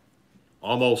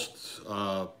almost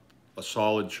a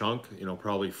solid chunk, you know,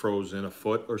 probably froze in a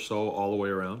foot or so all the way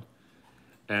around.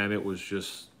 And it was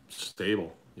just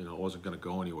stable, you know, it wasn't going to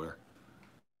go anywhere.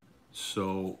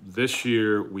 So this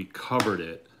year we covered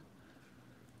it.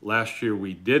 Last year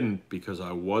we didn't, because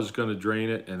I was going to drain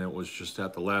it, and it was just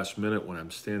at the last minute when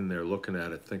I'm standing there looking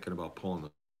at it, thinking about pulling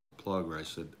the plug, where I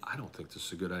said, I don't think this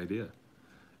is a good idea.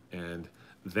 And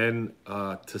then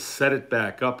to set it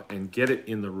back up and get it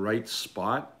in the right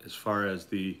spot as far as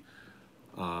the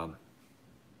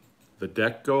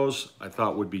deck goes, I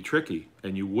thought would be tricky,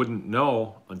 and you wouldn't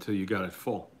know until you got it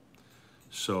full.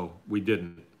 So we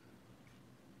didn't.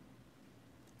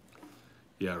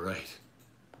 Yeah, right.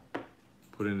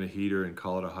 Put in a heater and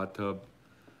call it a hot tub.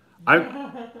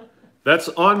 That's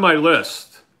on my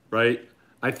list, right?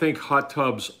 I think hot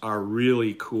tubs are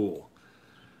really cool.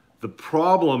 The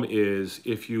problem is,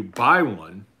 if you buy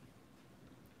one,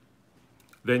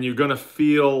 then you're going to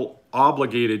feel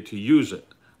obligated to use it.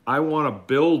 I want to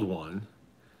build one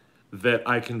that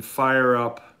I can fire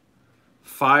up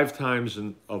 5 times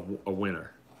in a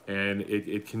winter, and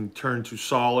it can turn to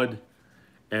solid.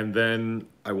 And then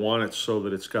I want it so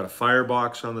that it's got a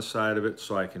firebox on the side of it,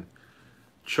 so I can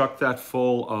chuck that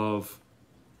full of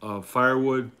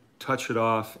firewood, touch it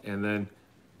off, and then,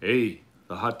 hey,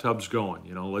 the hot tub's going,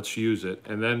 you know, let's use it.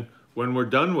 And then when we're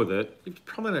done with it, you're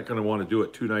probably not going to want to do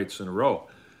it 2 nights in a row.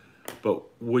 But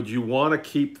would you want to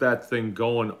keep that thing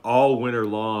going all winter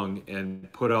long and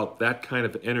put out that kind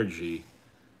of energy,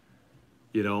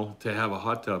 you know, to have a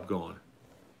hot tub going?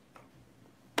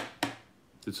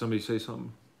 Did somebody say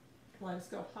something? Let's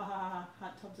go. Ha ha ha.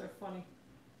 Hot tubs are funny.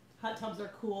 Hot tubs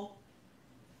are cool.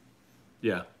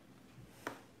 Yeah.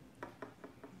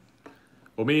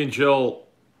 Well, me and Jill,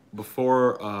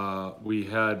 before we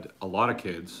had a lot of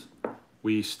kids,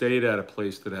 we stayed at a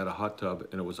place that had a hot tub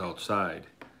and it was outside.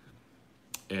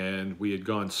 And we had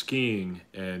gone skiing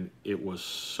and it was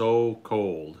so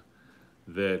cold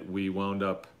that we wound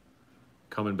up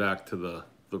coming back to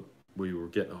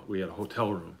we had a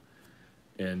hotel room.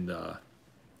 And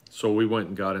so we went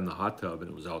and got in the hot tub and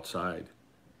it was outside.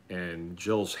 And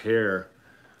Jill's hair,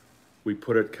 we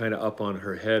put it kind of up on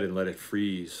her head and let it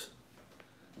freeze.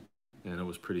 And it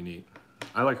was pretty neat.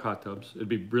 I like hot tubs. It'd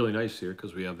be really nice here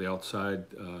because we have the outside,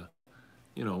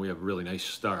 we have really nice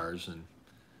stars. And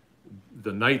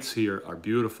the nights here are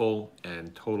beautiful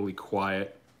and totally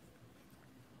quiet.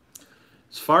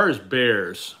 As far as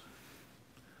bears,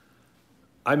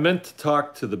 I meant to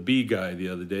talk to the bee guy the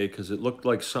other day because it looked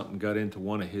like something got into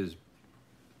one of his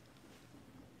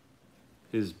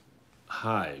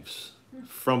hives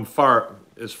from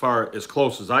as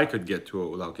close as I could get to it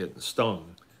without getting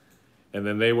stung. And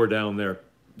then they were down there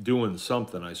doing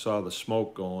something. I saw the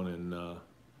smoke going and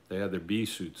they had their bee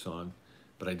suits on,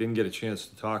 but I didn't get a chance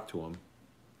to talk to them.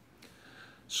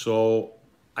 So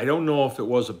I don't know if it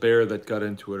was a bear that got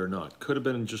into it or not. Could have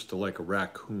been just like a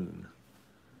raccoon.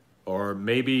 Or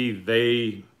maybe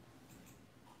they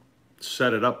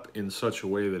set it up in such a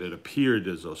way that it appeared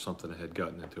as though something had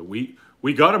gotten into it.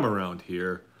 We got them around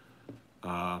here.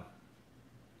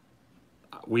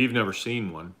 We've never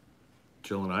seen one.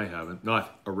 Jill and I haven't.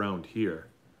 Not around here.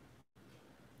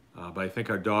 But I think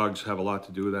our dogs have a lot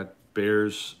to do with that.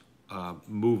 Bears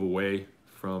move away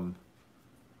from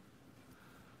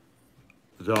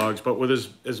the dogs. But with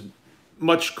as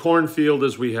much cornfield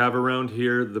as we have around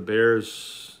here, the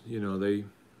bears,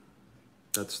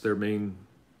 that's their main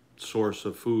source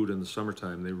of food in the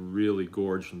summertime. They really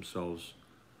gorge themselves.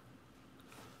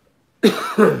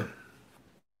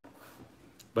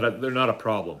 But they're not a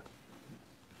problem.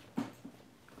 No,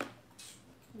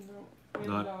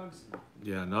 we have dogs.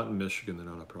 Yeah, not in Michigan, they're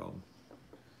not a problem.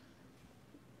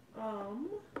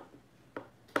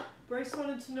 Bryce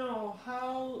wanted to know,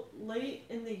 how late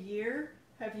in the year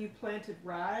have you planted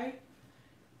rye?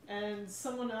 And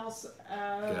someone else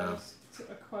asked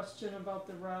a question about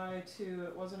the rye too.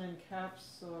 It wasn't in caps,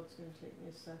 so it's going to take me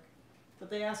a sec. But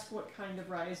they asked what kind of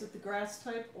rye. Is it the grass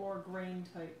type or grain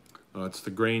type? It's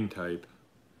the grain type.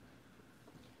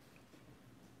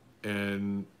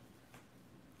 And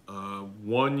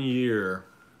 1 year,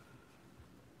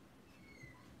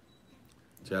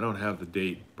 see, I don't have the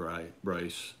date,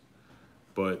 Bryce,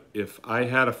 but if I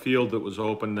had a field that was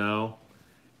open now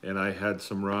and I had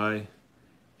some rye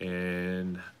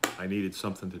and I needed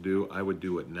something to do, I would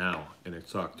do it now, and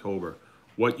it's October.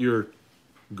 What your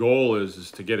goal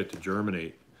is to get it to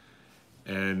germinate.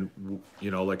 And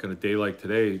like on a day like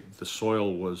today, the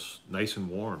soil was nice and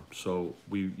warm, so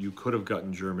you could have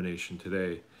gotten germination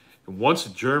today. And once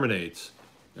it germinates,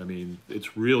 I mean,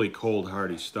 it's really cold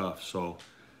hardy stuff. So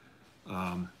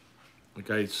like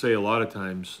I say a lot of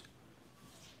times,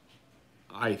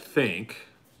 I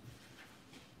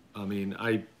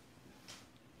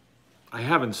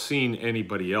haven't seen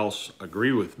anybody else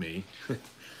agree with me.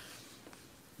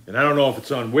 And I don't know if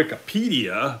it's on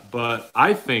Wikipedia, but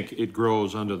I think it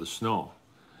grows under the snow.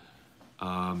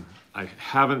 I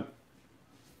haven't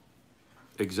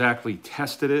exactly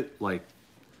tested it, like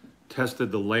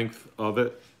tested the length of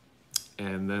it,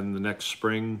 and then the next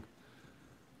spring.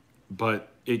 But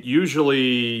it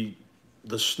usually,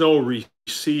 the snow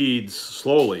recedes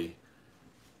slowly,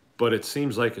 but it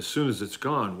seems like as soon as it's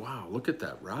gone, wow, look at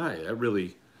that rye. That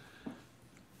really,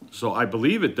 so I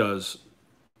believe it does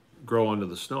grow under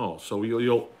the snow. So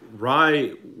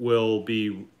rye will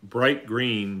be bright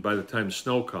green by the time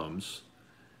snow comes,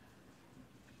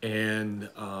 and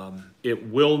it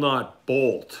will not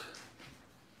bolt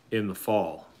in the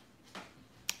fall.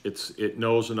 It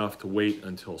knows enough to wait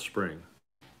until spring.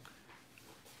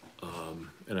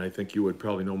 And I think you would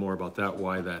probably know more about that,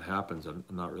 why that happens. I'm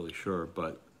not really sure.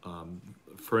 But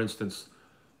for instance,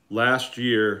 last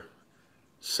year,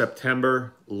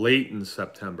 September, late in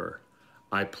September,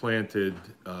 I planted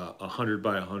a 100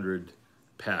 by 100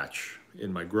 patch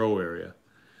in my grow area.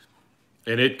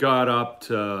 And it got up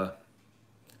to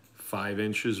 5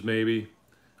 inches maybe,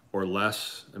 or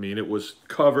less. I mean, it was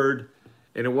covered,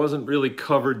 and it wasn't really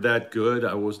covered that good.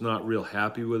 I was not real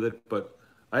happy with it, but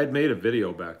I had made a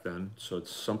video back then, so it's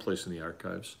someplace in the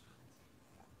archives.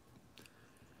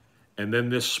 And then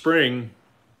this spring,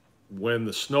 when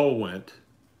the snow went,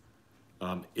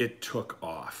 it took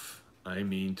off. I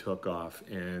mean, took off.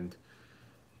 And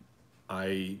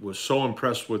I was so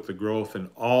impressed with the growth and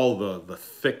all the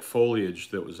thick foliage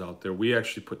that was out there. We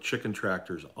actually put chicken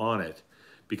tractors on it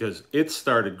because it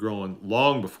started growing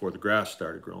long before the grass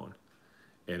started growing.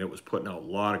 And it was putting out a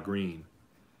lot of green.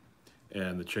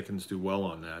 and the chickens do well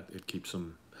on that. It keeps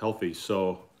them healthy.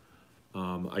 So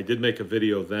I did make a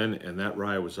video then, and that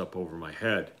rye was up over my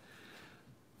head.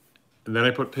 And then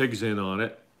I put pigs in on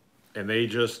it, and they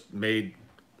just made,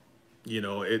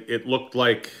 it looked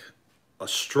like a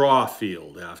straw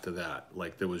field after that.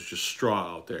 Like there was just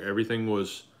straw out there. Everything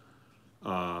was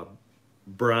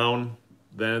brown.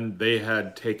 Then they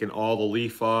had taken all the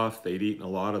leaf off. They'd eaten a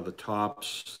lot of the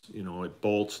tops. It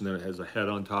bolts and then it has a head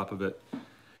on top of it.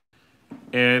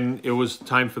 And it was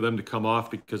time for them to come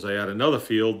off because I had another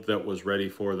field that was ready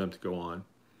for them to go on.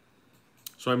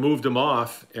 So I moved them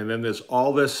off, and then there's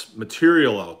all this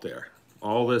material out there.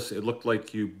 All this, it looked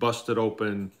like you busted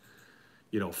open,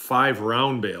 5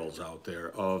 round bales out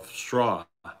there of straw.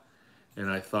 And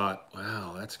I thought,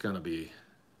 wow, that's going to be,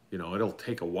 it'll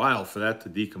take a while for that to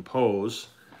decompose.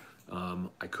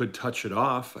 I could touch it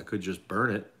off. I could just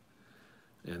burn it.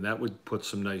 And that would put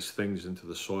some nice things into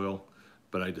the soil.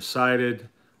 But I decided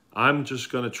I'm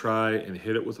just going to try and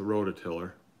hit it with a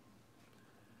rototiller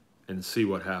and see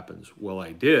what happens. Well,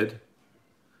 I did.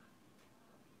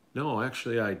 No,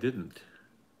 actually I didn't.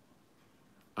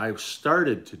 I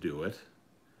started to do it,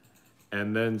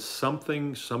 and then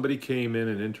somebody came in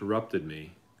and interrupted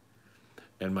me,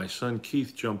 and my son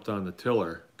Keith jumped on the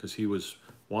tiller because he was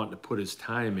wanting to put his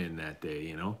time in that day,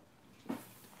 and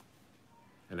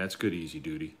that's good easy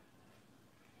duty.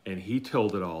 And he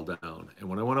tilled it all down. And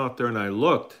when I went out there and I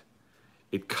looked,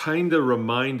 it kind of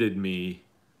reminded me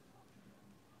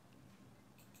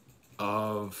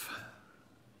of,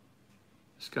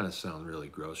 this kind of sounds really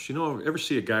gross. Ever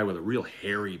see a guy with a real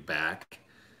hairy back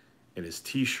and his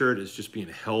t-shirt is just being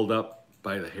held up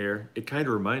by the hair? It kind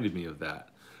of reminded me of that.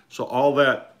 So all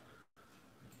that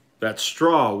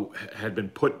straw had been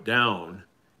put down,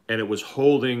 and it was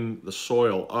holding the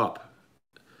soil up.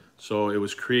 So it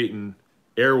was creating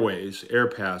airways, air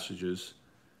passages,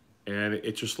 and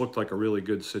it just looked like a really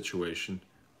good situation.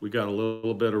 We got a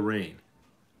little bit of rain,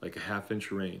 like a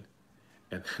half-inch rain,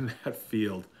 and then that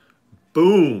field,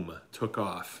 boom, took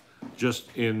off just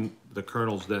in the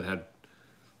kernels that had,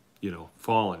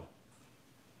 fallen.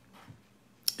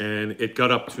 And it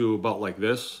got up to about like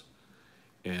this,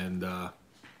 and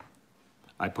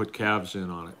I put calves in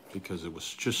on it because it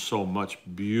was just so much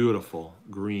beautiful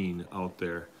green out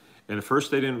there. And at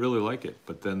first they didn't really like it,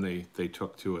 but then they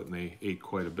took to it and they ate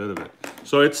quite a bit of it.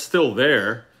 So it's still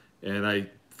there, and I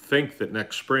think that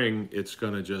next spring it's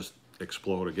going to just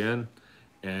explode again,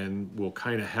 and we'll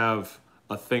kind of have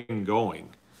a thing going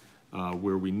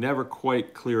where we never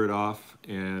quite clear it off,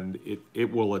 and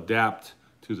it will adapt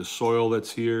to the soil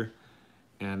that's here.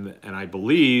 And I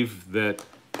believe that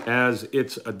as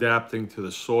it's adapting to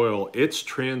the soil, it's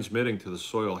transmitting to the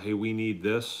soil, hey, we need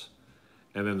this.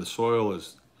 And then the soil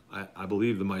is, I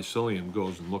believe the mycelium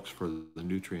goes and looks for the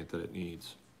nutrient that it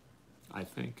needs, I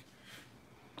think.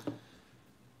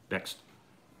 Next.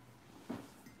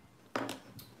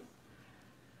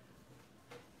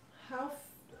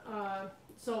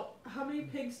 How many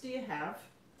pigs do you have?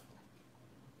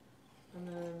 And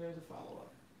then there's a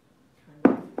follow-up.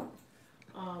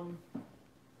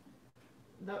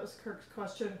 That was Kirk's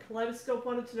question. Kaleidoscope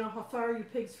wanted to know, how far are you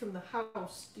pigs from the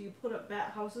house? Do you put up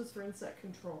bat houses for insect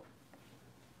control?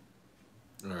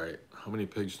 All right, how many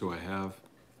pigs do I have?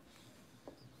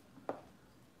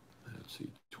 Let's see,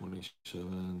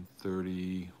 27,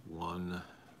 31,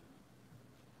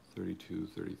 32,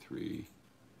 33,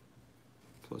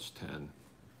 plus 10,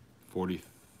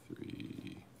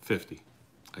 43, 50.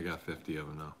 I got 50 of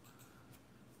them now.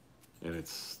 And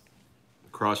it's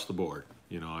across the board.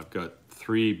 I've got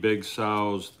 3 big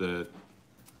sows that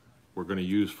we're going to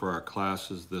use for our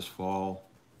classes this fall.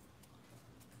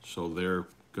 So they're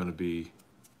going to be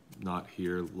not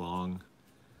here long.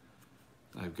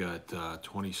 I've got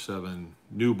 27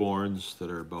 newborns that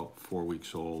are about 4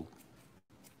 weeks old.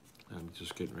 I'm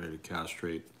just getting ready to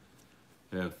castrate.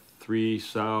 I have 3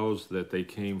 sows that they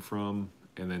came from,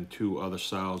 and then 2 other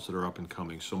sows that are up and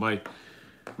coming. So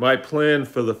my plan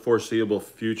for the foreseeable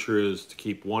future is to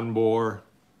keep 1 boar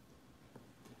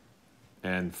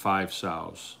and 5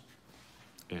 sows.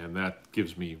 And that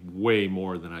gives me way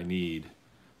more than I need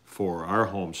for our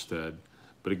homestead,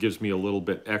 but it gives me a little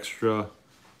bit extra,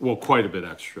 well, quite a bit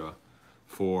extra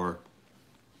for,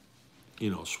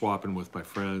 swapping with my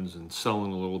friends and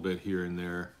selling a little bit here and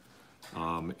there,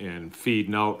 and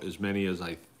feeding out as many as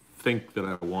I think that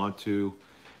I want to.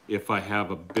 If I have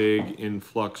a big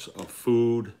influx of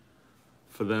food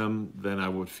for them, then I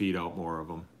would feed out more of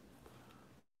them.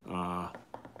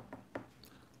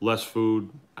 Less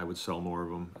food, I would sell more of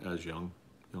them as young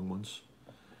ones.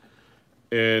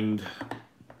 And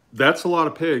that's a lot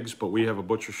of pigs, but we have a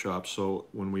butcher shop, so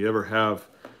when we ever have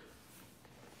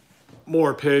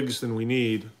more pigs than we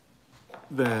need,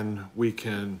 then we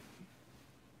can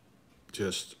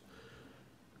just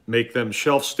make them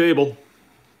shelf stable,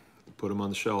 put them on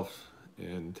the shelf,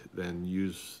 and then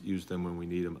use them when we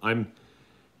need them. I'm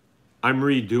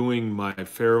redoing my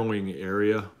farrowing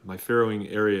area. My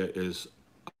farrowing area is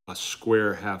a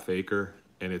square half acre,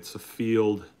 and it's a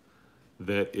field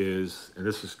that is, and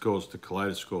this goes to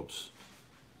Kaleidoscope's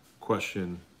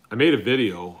question. I made a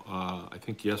video, I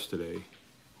think yesterday,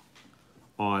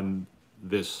 on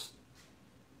this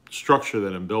structure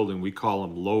that I'm building. We call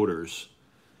them loaders,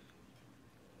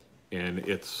 and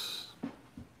I'm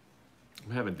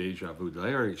having deja vu. Did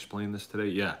I already explain this today?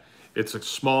 Yeah, it's a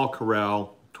small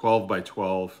corral, 12 by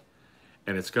 12,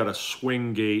 and it's got a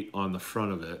swing gate on the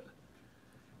front of it,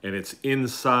 and it's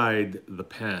inside the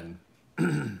pen.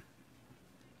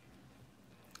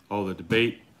 Oh, the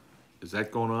debate, is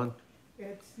that going on?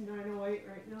 It's 9:08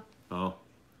 right now. Oh,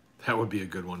 that would be a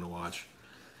good one to watch.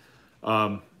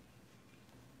 But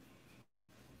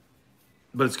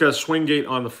it's got a swing gate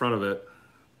on the front of it.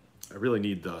 I really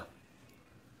need the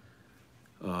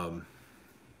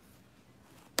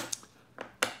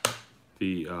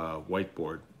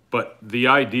whiteboard. But the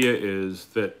idea is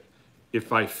that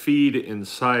if I feed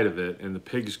inside of it and the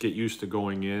pigs get used to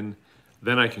going in,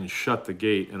 then I can shut the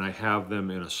gate and I have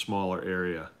them in a smaller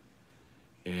area,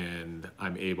 and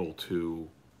I'm able to,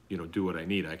 do what I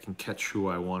need. I can catch who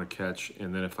I want to catch,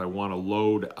 and then if I want to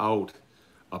load out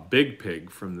a big pig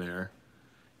from there,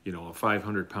 a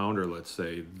 500-pounder, let's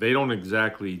say, they don't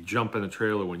exactly jump in a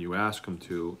trailer when you ask them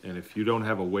to, and if you don't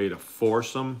have a way to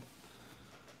force them,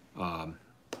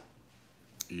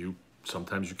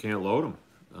 sometimes you can't load them.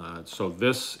 So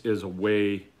this is a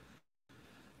way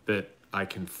that I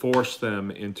can force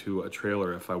them into a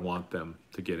trailer if I want them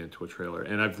to get into a trailer.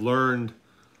 And I've learned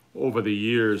over the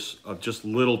years of just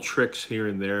little tricks here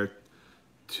and there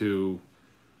to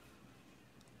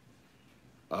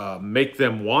make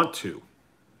them want to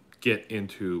get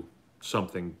into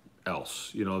something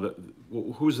else.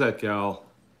 Who's that gal?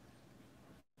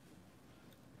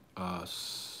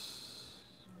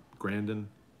 Grandin?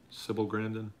 Sybil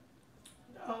Grandin?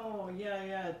 Oh,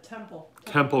 yeah,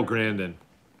 Temple Grandin.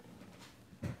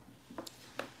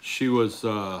 She was,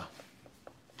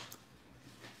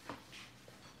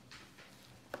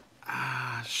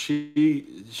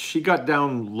 she got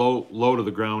down low to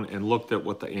the ground and looked at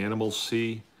what the animals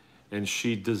see, and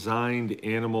she designed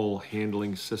animal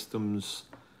handling systems.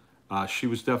 She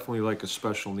was definitely like a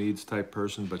special needs type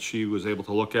person, but she was able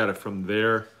to look at it from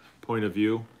their point of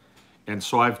view. And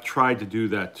so I've tried to do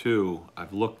that too.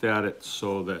 I've looked at it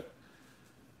so that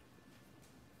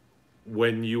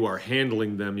when you are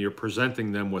handling them, you're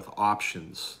presenting them with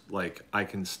options. Like, I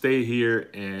can stay here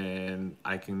and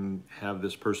I can have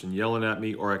this person yelling at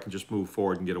me, or I can just move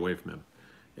forward and get away from him.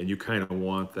 And you kind of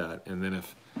want that. And then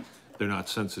if they're not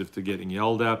sensitive to getting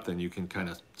yelled at, then you can kind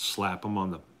of slap them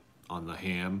on the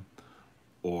ham,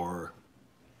 or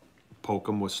poke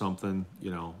them with something,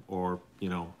 or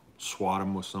swat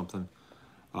them with something.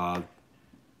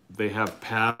 They have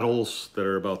paddles that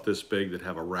are about this big that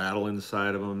have a rattle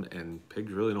inside of them, and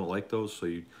pigs really don't like those, so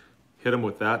you hit them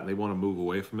with that and they want to move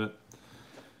away from it.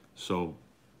 So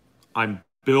I'm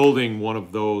building one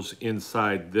of those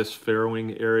inside this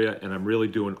farrowing area, and I'm really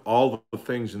doing all the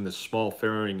things in this small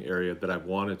farrowing area that I've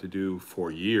wanted to do for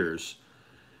years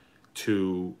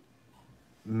to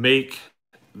make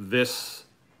this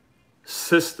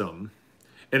system.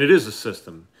 And it is a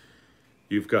system.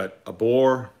 You've got a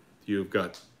boar, you've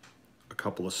got a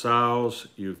couple of sows,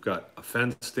 you've got a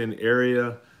fenced-in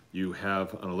area, you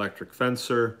have an electric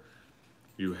fencer,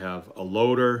 you have a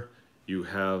loader, you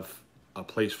have a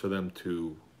place for them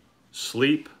to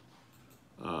sleep,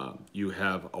 you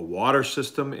have a water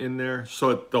system in there.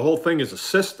 So the whole thing is a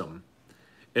system,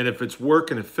 and if it's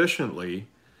working efficiently,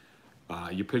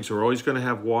 your pigs are always going to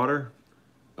have water.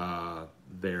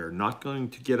 They're not going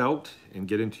to get out and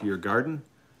get into your garden.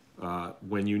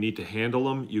 When you need to handle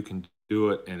them, you can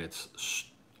do it, and it's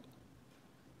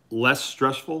less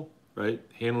stressful, right?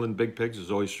 Handling big pigs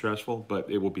is always stressful, but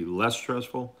it will be less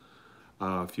stressful.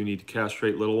 If you need to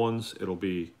castrate little ones, it'll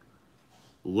be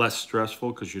less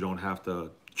stressful because you don't have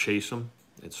to chase them,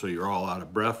 and so you're all out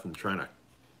of breath and trying to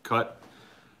cut.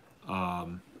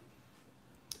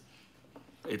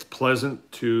 It's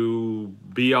pleasant to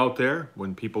be out there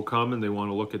when people come and they want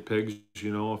to look at pigs,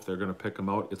 if they're going to pick them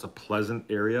out. It's a pleasant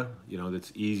area,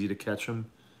 that's easy to catch them.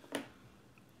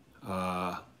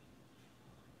 I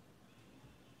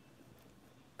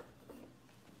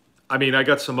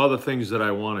got some other things that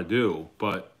I want to do,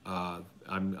 but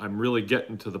I'm really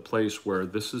getting to the place where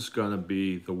this is going to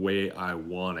be the way I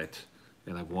want it,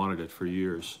 and I've wanted it for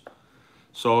years.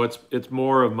 So it's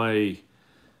more of my,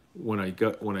 when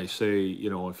I say, you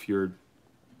know, if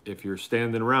you're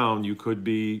standing around, you could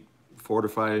be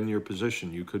fortifying your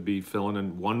position. You could be filling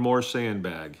in one more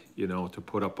sandbag, you know, to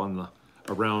put up on the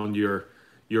around your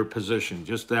position.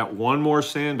 Just that one more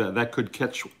sandbag that could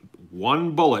catch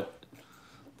one bullet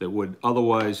that would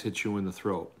otherwise hit you in the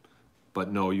throat.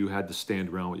 But no, you had to stand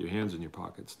around with your hands in your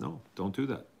pockets. No, don't do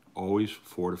that. Always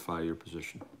fortify your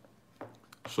position.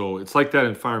 So it's like that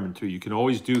in farming too. You can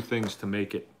always do things to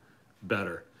make it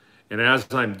better. And as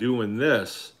I'm doing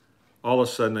this, all of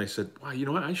a sudden I said, wow, you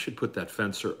know what? I should put that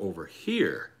fencer over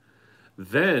here.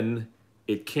 Then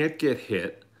it can't get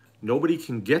hit. Nobody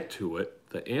can get to it.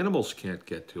 The animals can't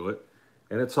get to it.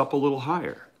 And it's up a little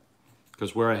higher.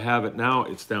 Because where I have it now,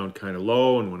 it's down kind of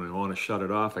low. And when I want to shut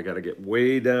it off, I got to get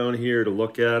way down here to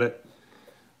look at it.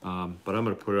 But I'm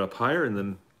going to put it up higher, and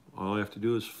then all I have to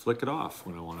do is flick it off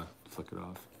when I want to flick it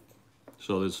off.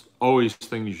 So there's always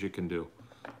things you can do.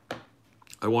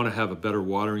 I want to have a better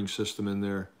watering system in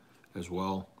there as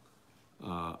well.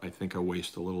 I think I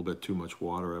waste a little bit too much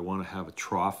water. I want to have a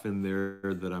trough in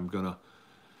there that I'm going to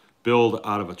build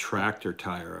out of a tractor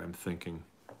tire, I'm thinking.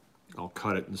 I'll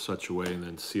cut it in such a way and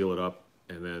then seal it up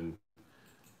and then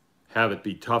have it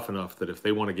be tough enough that if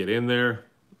they want to get in there,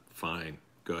 fine,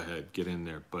 go ahead, get in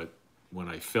there. But when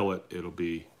I fill it, it'll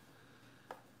be,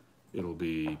 you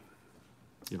know,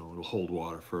 it'll hold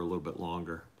water for a little bit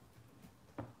longer.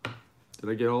 Did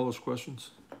I get all those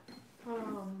questions?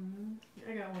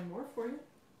 I got one more for you.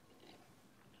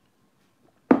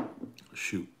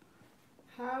 Shoot.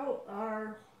 How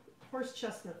are horse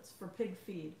chestnuts for pig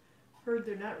feed? Heard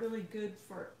they're not really good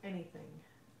for anything.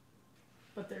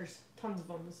 But there's tons of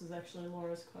them. This is actually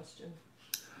Laura's question.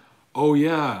 Oh,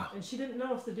 yeah. And she didn't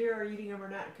know if the deer are eating them or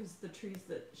not because the trees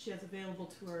that she has available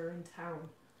to her are in town.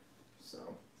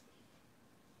 So.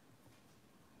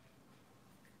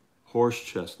 Horse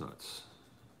chestnuts,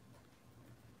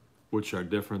 which are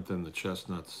different than the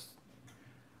chestnuts.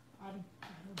 I don't know.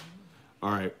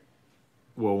 All right.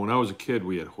 Well, when I was a kid,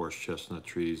 we had horse chestnut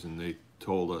trees, and they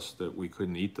told us that we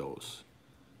couldn't eat those.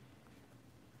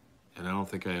 And I don't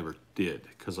think I ever did,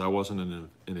 because I wasn't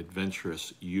an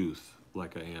adventurous youth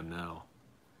like I am now.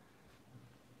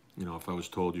 You know, if I was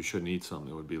told you shouldn't eat something,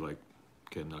 it would be like,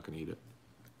 okay, I'm not going to eat it.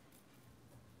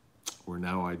 Where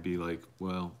now I'd be like,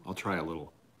 well, I'll try a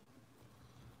little.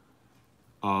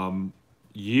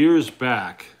 Years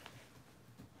back,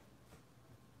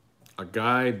 a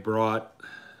guy brought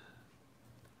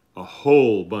a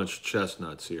whole bunch of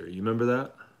chestnuts here. You remember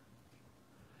that?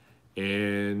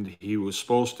 And he was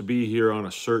supposed to be here on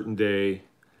a certain day,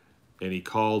 and he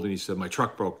called and he said, my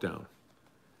truck broke down.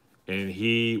 And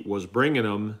he was bringing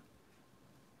them,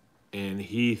 and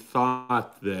he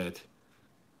thought that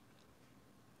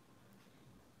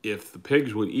if the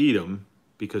pigs would eat them,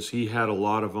 because he had a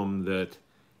lot of them that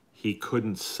he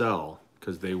couldn't sell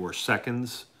because they were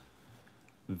seconds,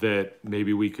 that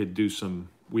maybe we could do some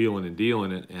wheeling and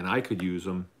dealing it, and I could use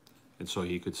them, and so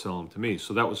he could sell them to me.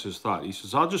 So that was his thought. He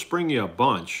says, I'll just bring you a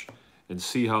bunch and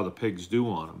see how the pigs do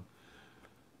on them.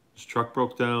 His truck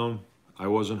broke down. I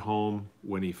wasn't home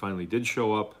when he finally did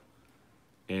show up,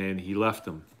 and he left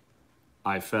them.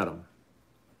 I fed them.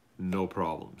 No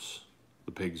problems.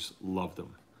 The pigs loved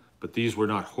them. But these were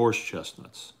not horse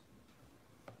chestnuts.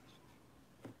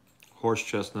 Horse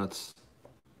chestnuts,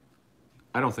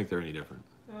 I don't think they're any different.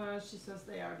 She says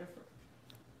they are different.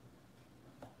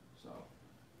 So.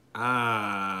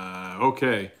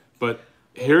 Okay. But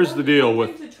here's the deal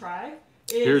with. To try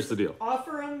here's the deal.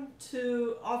 Offer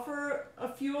a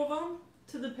few of them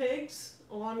to the pigs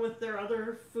along with their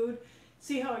other food.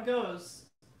 See how it goes.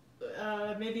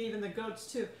 Maybe even the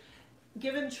goats too.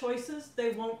 Given choices,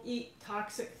 they won't eat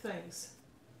toxic things.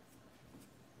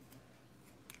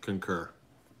 Concur.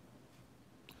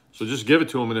 So just give it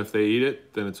to them, and if they eat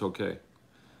it, then it's okay.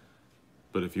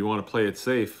 But if you want to play it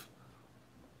safe,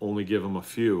 only give them a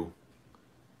few.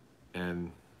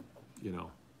 And, you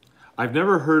know, I've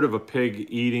never heard of a pig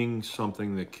eating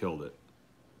something that killed it.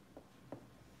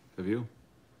 Have you?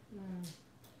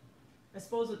 I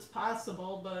suppose it's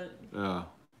possible, but Yeah.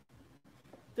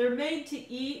 They're made to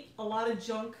eat a lot of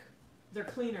junk. They're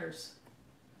cleaners.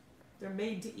 They're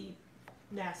made to eat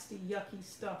nasty, yucky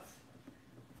stuff.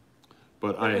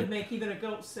 But that would make even a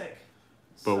goat sick.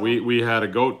 But so. we had a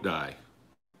goat die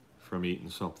from eating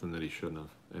something that he shouldn't have,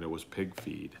 and it was pig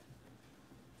feed.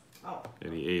 Oh.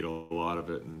 And he ate a lot of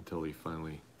it until he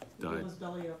finally died. Blew his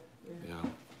belly up. Yeah.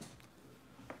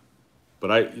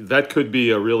 But that could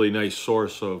be a really nice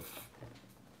source of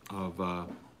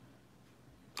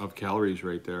calories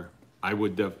right there. I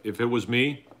would if it was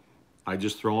me, I'd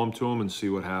just throw them to him and see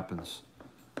what happens.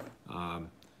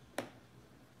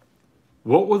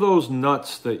 What were those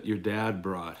nuts that your dad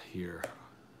brought here?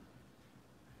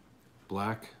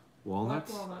 Black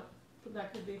walnuts? Black walnut, but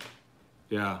that could be.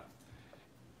 Yeah.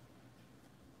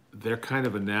 They're kind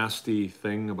of a nasty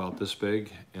thing about this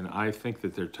big, and I think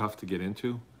that they're tough to get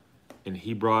into. And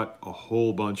he brought a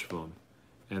whole bunch of them.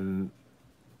 And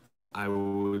I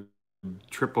would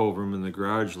trip over them in the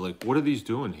garage like, what are these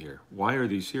doing here? Why are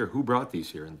these here? Who brought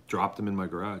these here? And dropped them in my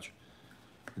garage.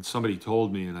 And somebody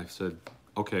told me, and I said,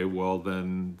 okay, well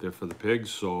then they're for the pigs,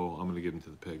 so I'm gonna give them to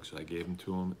the pigs. I gave them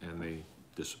to them, and they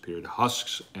disappeared,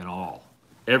 husks and all.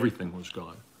 Everything was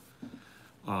gone.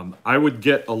 I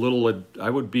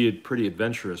would be pretty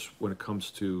adventurous when it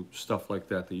comes to stuff like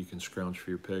that you can scrounge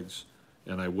for your pigs,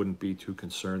 and I wouldn't be too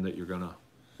concerned that you're gonna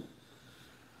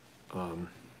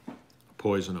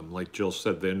poison them. Like Jill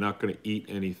said, they're not gonna eat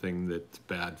anything that's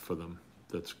bad for them,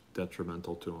 that's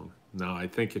detrimental to them. Now, I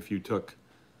think if you took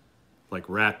like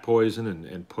rat poison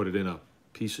and put it in a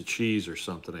piece of cheese or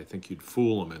something, I think you'd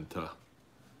fool them into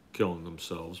killing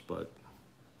themselves, but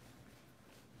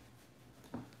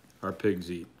our pigs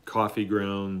eat coffee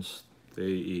grounds, they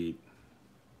eat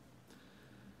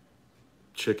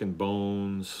chicken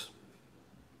bones.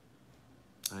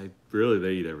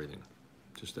 They eat everything,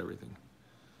 just everything.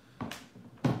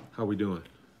 How we doing?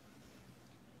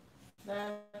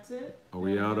 That's it. Are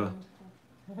we out of?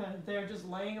 They're just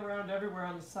laying around everywhere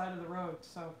on the side of the road,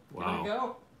 so Wow. there we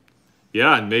go.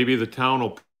 Yeah, and maybe the town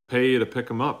will pay you to pick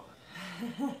them up.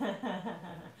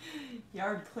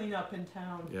 Yard cleanup in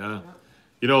town. Yeah.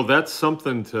 You know, that's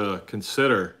something to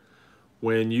consider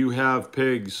when you have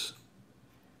pigs.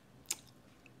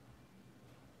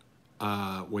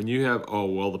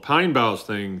 The pine boughs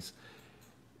things,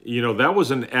 you know, that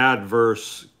was an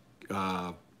adverse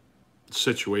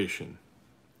situation.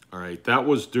 All right, that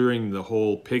was during the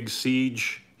whole pig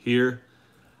siege here.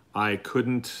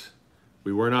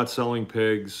 We were not selling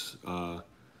pigs.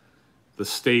 The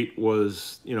state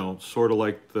was, you know, sort of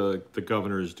like the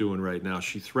governor is doing right now.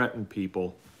 She threatened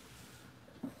people.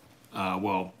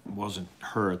 Well, it wasn't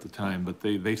her at the time, but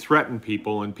they threatened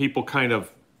people, and people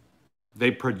they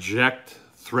project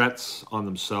threats on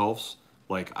themselves.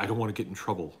 Like, I don't want to get in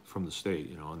trouble from the state,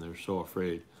 you know, and they're so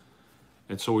afraid.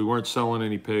 And so we weren't selling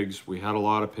any pigs. We had a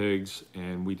lot of pigs,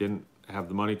 and we didn't have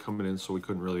the money coming in, so we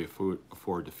couldn't really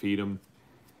afford to feed them.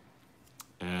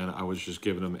 And I was just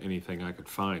giving them anything I could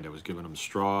find. I was giving them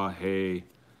straw, hay,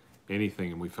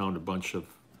 anything. And we found a bunch of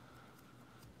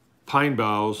pine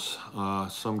boughs.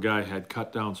 Some guy had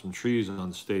cut down some trees on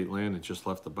the state land and just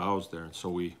left the boughs there. And so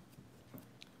we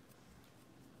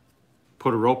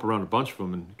put a rope around a bunch of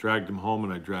them and dragged them home,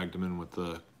 and I dragged them in with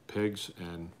the pigs,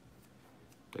 and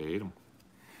they ate them.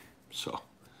 So,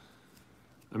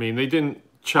 I mean, they didn't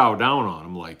chow down on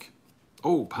them like,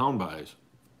 oh, pine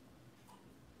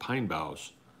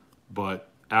boughs. But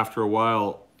after a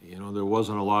while, you know, there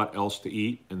wasn't a lot else to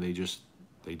eat, and they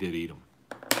did eat them.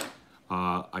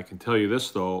 I can tell you this,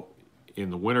 though,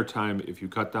 in the wintertime, if you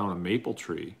cut down a maple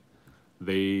tree,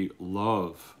 they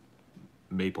love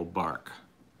maple bark.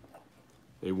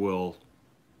 They will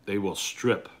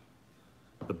strip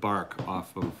the bark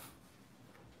off of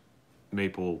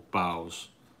maple boughs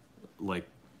like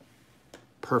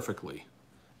perfectly,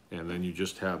 and then you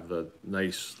just have the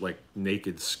nice like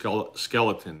naked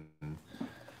skeleton.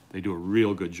 They do a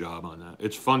real good job on that.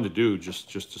 It's fun to do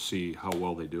just to see how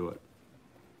well they do it,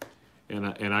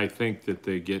 and I think that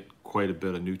they get quite a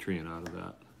bit of nutrient out of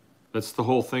that. That's the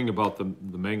whole thing about the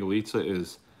Mangalitsa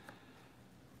is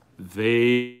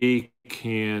they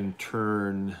can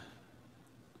turn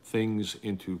things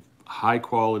into high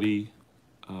quality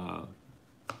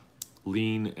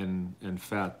lean and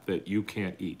fat that you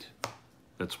can't eat.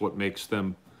 That's what makes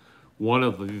them one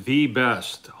of the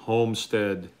best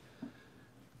homestead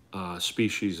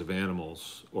species of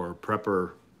animals, or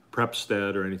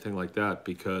prepstead or anything like that,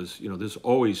 because you know there's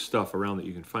always stuff around that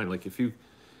you can find. Like if you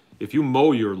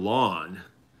mow your lawn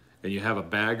and you have a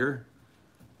bagger,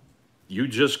 you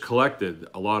just collected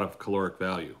a lot of caloric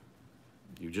value.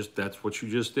 That's what you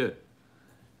just did,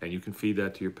 and you can feed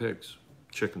that to your pigs,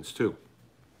 chickens too.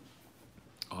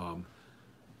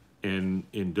 And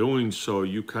in doing so,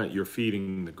 you're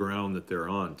feeding the ground that they're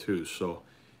on too. So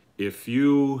this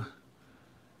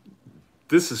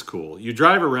is cool. You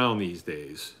drive around these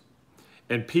days,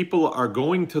 and people are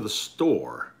going to the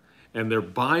store, and they're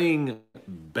buying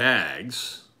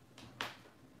bags,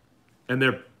 and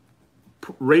they're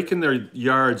raking their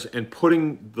yards and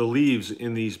putting the leaves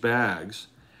in these bags,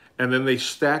 and then they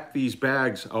stack these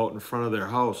bags out in front of their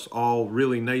house, all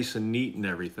really nice and neat and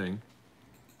everything.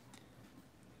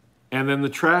 And then the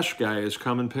trash guy is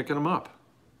coming picking them up,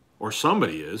 or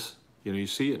somebody is. You know, you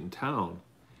see it in town.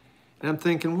 And I'm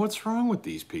thinking, what's wrong with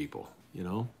these people, you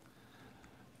know?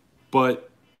 But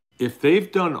if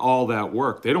they've done all that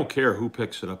work, they don't care who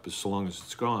picks it up as long as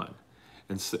it's gone.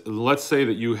 And so, let's say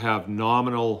that you have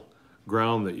nominal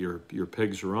ground that your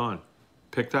pigs are on.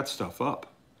 Pick that stuff up,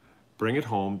 bring it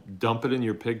home, dump it in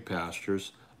your pig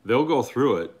pastures. They'll go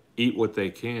through it, eat what they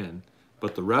can,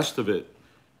 but the rest of it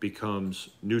becomes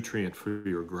nutrient for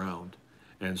your ground.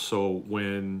 And so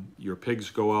when your pigs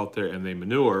go out there and they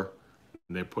manure,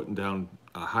 and they're putting down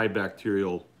a high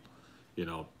bacterial, you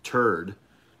know, turd,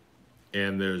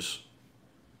 and there's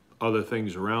other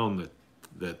things around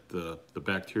that the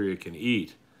bacteria can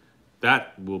eat,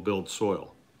 that will build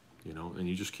soil, you know, and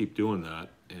you just keep doing that.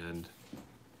 And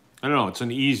I don't know, it's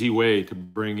an easy way to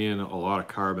bring in a lot of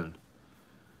carbon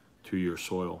to your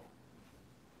soil.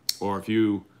 Or if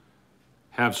you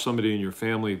have somebody in your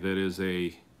family that is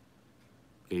a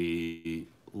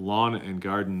lawn and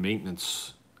garden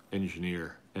maintenance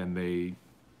engineer, and they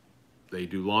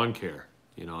do lawn care,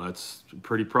 you know, that's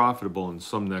pretty profitable in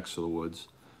some necks of the woods.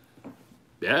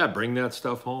 Yeah, bring that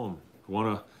stuff home.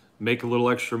 Want to make a little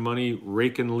extra money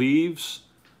raking leaves?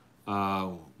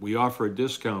 We offer a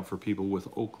discount for people with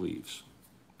oak leaves,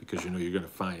 because you know you're going to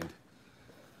find,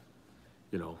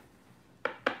 you know,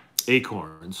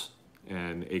 acorns,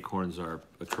 and acorns are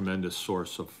a tremendous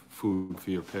source of food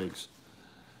for your pigs.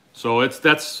 So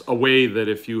that's a way that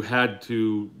if you had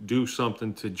to do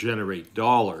something to generate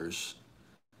dollars,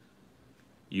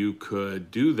 you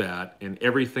could do that, and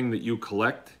everything that you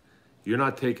collect, you're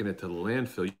not taking it to the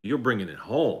landfill, you're bringing it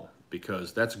home,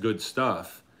 because that's good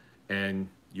stuff, and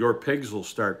your pigs will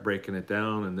start breaking it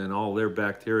down, and then all their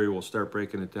bacteria will start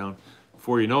breaking it down.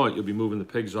 Before you know it, you'll be moving the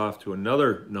pigs off to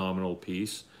another nominal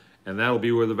piece, and that'll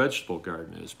be where the vegetable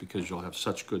garden is, because you'll have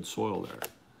such good soil there.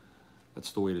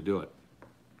 That's the way to do it.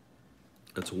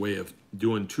 That's a way of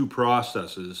doing two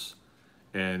processes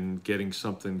and getting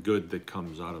something good that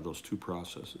comes out of those two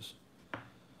processes.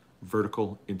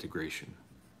 Vertical integration.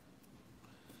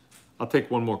 I'll take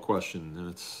one more question, and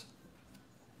it's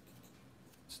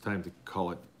time to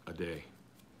call it a day.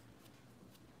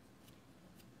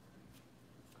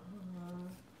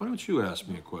 Why don't you ask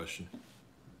me a question?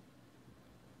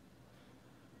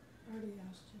 I already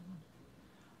asked you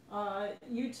one.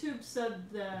 YouTube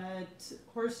said that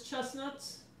horse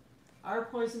chestnuts are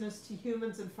poisonous to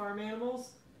humans and farm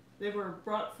animals. They were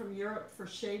brought from Europe for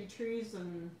shade trees,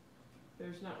 and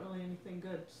there's not really anything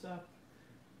good. So,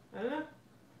 I don't know.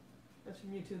 That's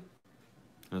from YouTube.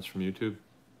 That's from YouTube?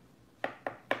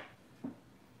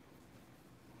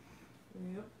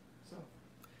 Yep. So.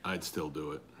 I'd still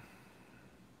do it.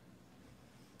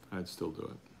 I'd still do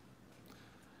it.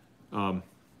 See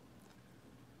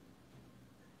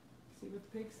what the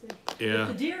pigs think. Yeah. If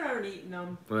the deer aren't eating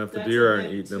them. Well, if the deer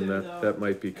aren't eating them, that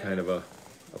might be kind of a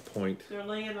point. They're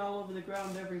laying all over the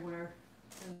ground everywhere.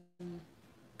 And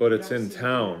but it's in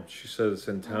town. She says it's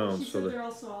in town. She so said they're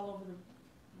also all over the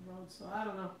road, so I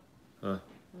don't know. Huh. I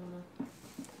don't know.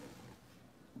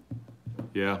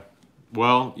 Yeah.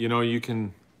 Well, you know, you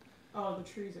can... Oh, the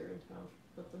trees are in town,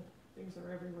 but the things are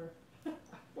everywhere.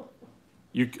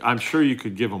 I'm sure you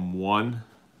could give them one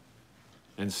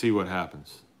and see what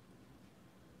happens.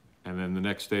 And then the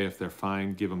next day, if they're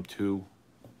fine, give them two.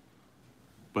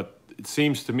 But it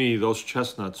seems to me those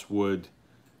chestnuts would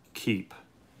keep.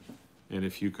 And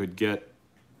if you could get,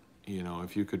 you know,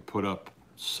 if you could put up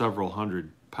several hundred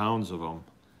pounds of them,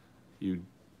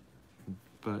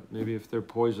 but maybe if they're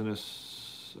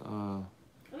poisonous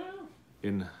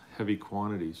in heavy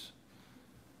quantities.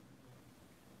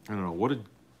 I don't know, what did,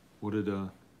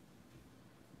 you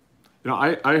know,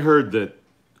 I heard that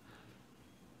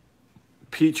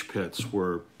peach pits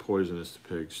were poisonous to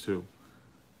pigs too.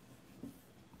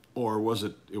 Or was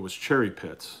it was cherry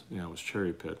pits. Yeah, it was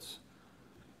cherry pits.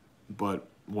 But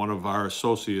one of our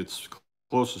associates,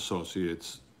 close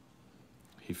associates,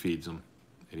 he feeds them.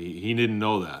 And he didn't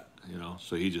know that, you know,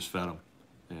 so he just fed them.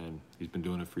 And he's been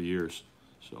doing it for years.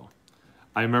 So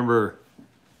I remember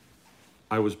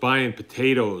I was buying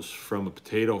potatoes from a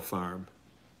potato farm,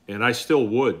 and I still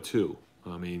would too.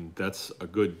 I mean, that's a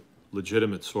good,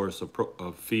 legitimate source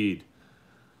of feed.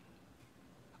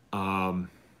 And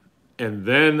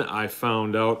then I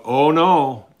found out, oh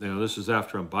no, you know, this is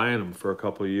after I'm buying them for a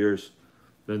couple of years.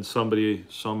 Then some,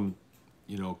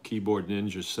 you know, keyboard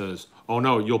ninja says, oh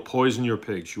no, you'll poison your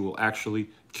pigs. You will actually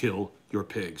kill your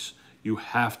pigs. You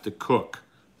have to cook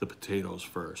the potatoes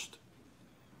first.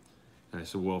 And I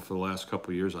said, well, for the last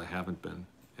couple of years, I haven't been,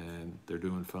 and they're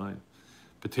doing fine.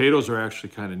 Potatoes are actually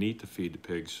kind of neat to feed the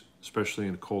pigs, especially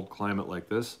in a cold climate like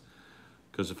this,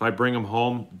 because if I bring them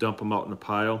home, dump them out in a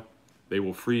pile, they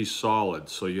will freeze solid.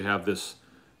 So you have this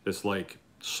like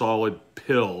solid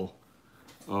pill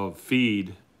of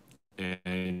feed,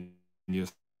 and you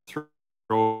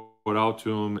throw it out to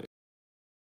them.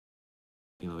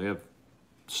 You know, they have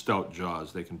stout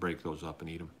jaws. They can break those up and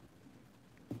eat them.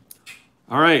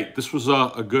 All right, this was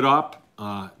a good op.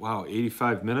 Wow,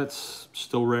 85 minutes,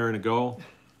 still raring to go.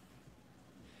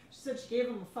 She said she gave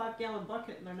them a 5-gallon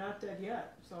bucket and they're not dead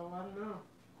yet. So I don't know.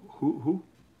 Who?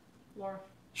 Laura.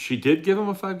 She did give him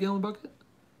a 5-gallon bucket?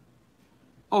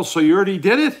 Oh, so you already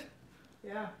did it?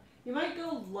 Yeah. You might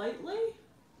go lightly,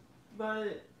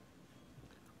 but...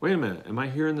 Wait a minute, am I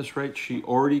hearing this right? She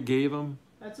already gave him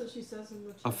That's what she says in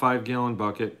the chat. a 5-gallon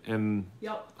bucket, and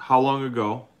Yep. how long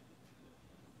ago?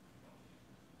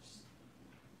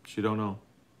 She don't know.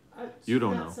 You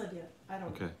don't know. Said yet. I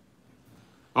don't. Okay.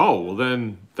 Oh, well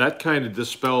then that kind of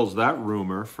dispels that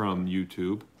rumor from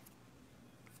YouTube.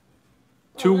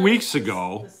 Well, 2 weeks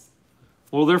ago.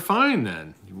 Well, they're fine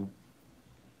then.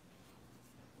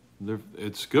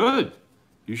 It's good.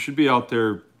 You should be out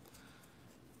there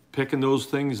picking those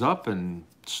things up and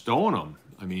stowing them.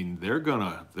 I mean,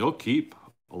 they'll keep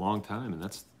a long time, and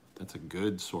that's a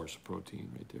good source of protein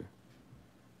right there.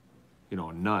 You know,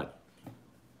 a nut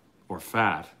or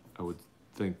fat. I would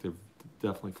think they're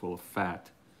definitely full of fat.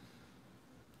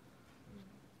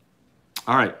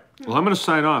 All right. Well, I'm going to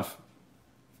sign off.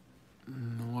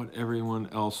 What everyone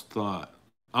else thought.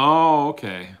 Oh,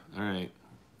 okay. All right.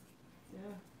 Yeah.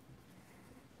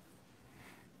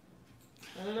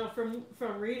 I don't know.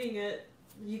 From reading it,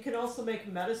 you can also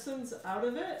make medicines out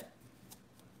of it.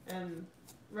 And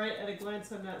right at a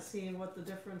glance, I'm not seeing what the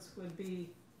difference would be,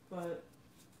 but...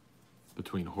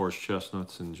 Between horse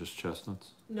chestnuts and just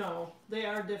chestnuts? No, they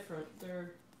are different.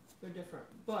 They're different.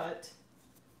 But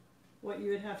what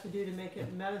you would have to do to make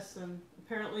it medicine,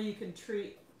 apparently you can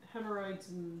treat hemorrhoids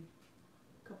and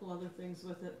a couple other things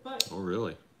with it. But Oh,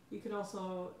 really? you can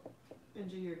also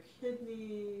injure your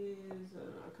kidneys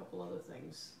and a couple other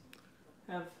things.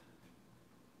 Have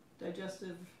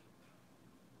digestive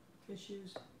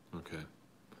issues. Okay.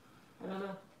 I don't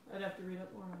know. I'd have to read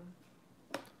up more on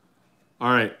it.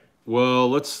 All right. Well,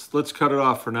 let's cut it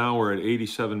off for now. We're at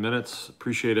 87 minutes.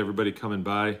 Appreciate everybody coming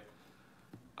by.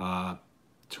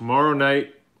 Tomorrow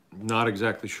night, not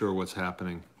exactly sure what's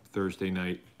happening. Thursday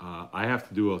night, I have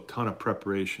to do a ton of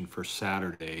preparation for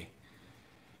Saturday,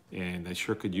 and I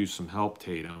sure could use some help,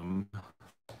 Tatum,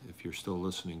 if you're still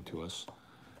listening to us.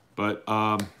 But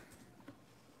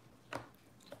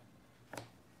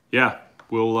yeah,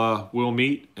 we'll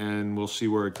meet and we'll see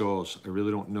where it goes. I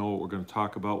really don't know what we're going to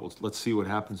talk about. Let's see what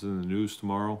happens in the news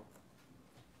tomorrow.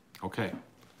 Okay.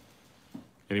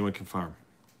 Anyone can farm.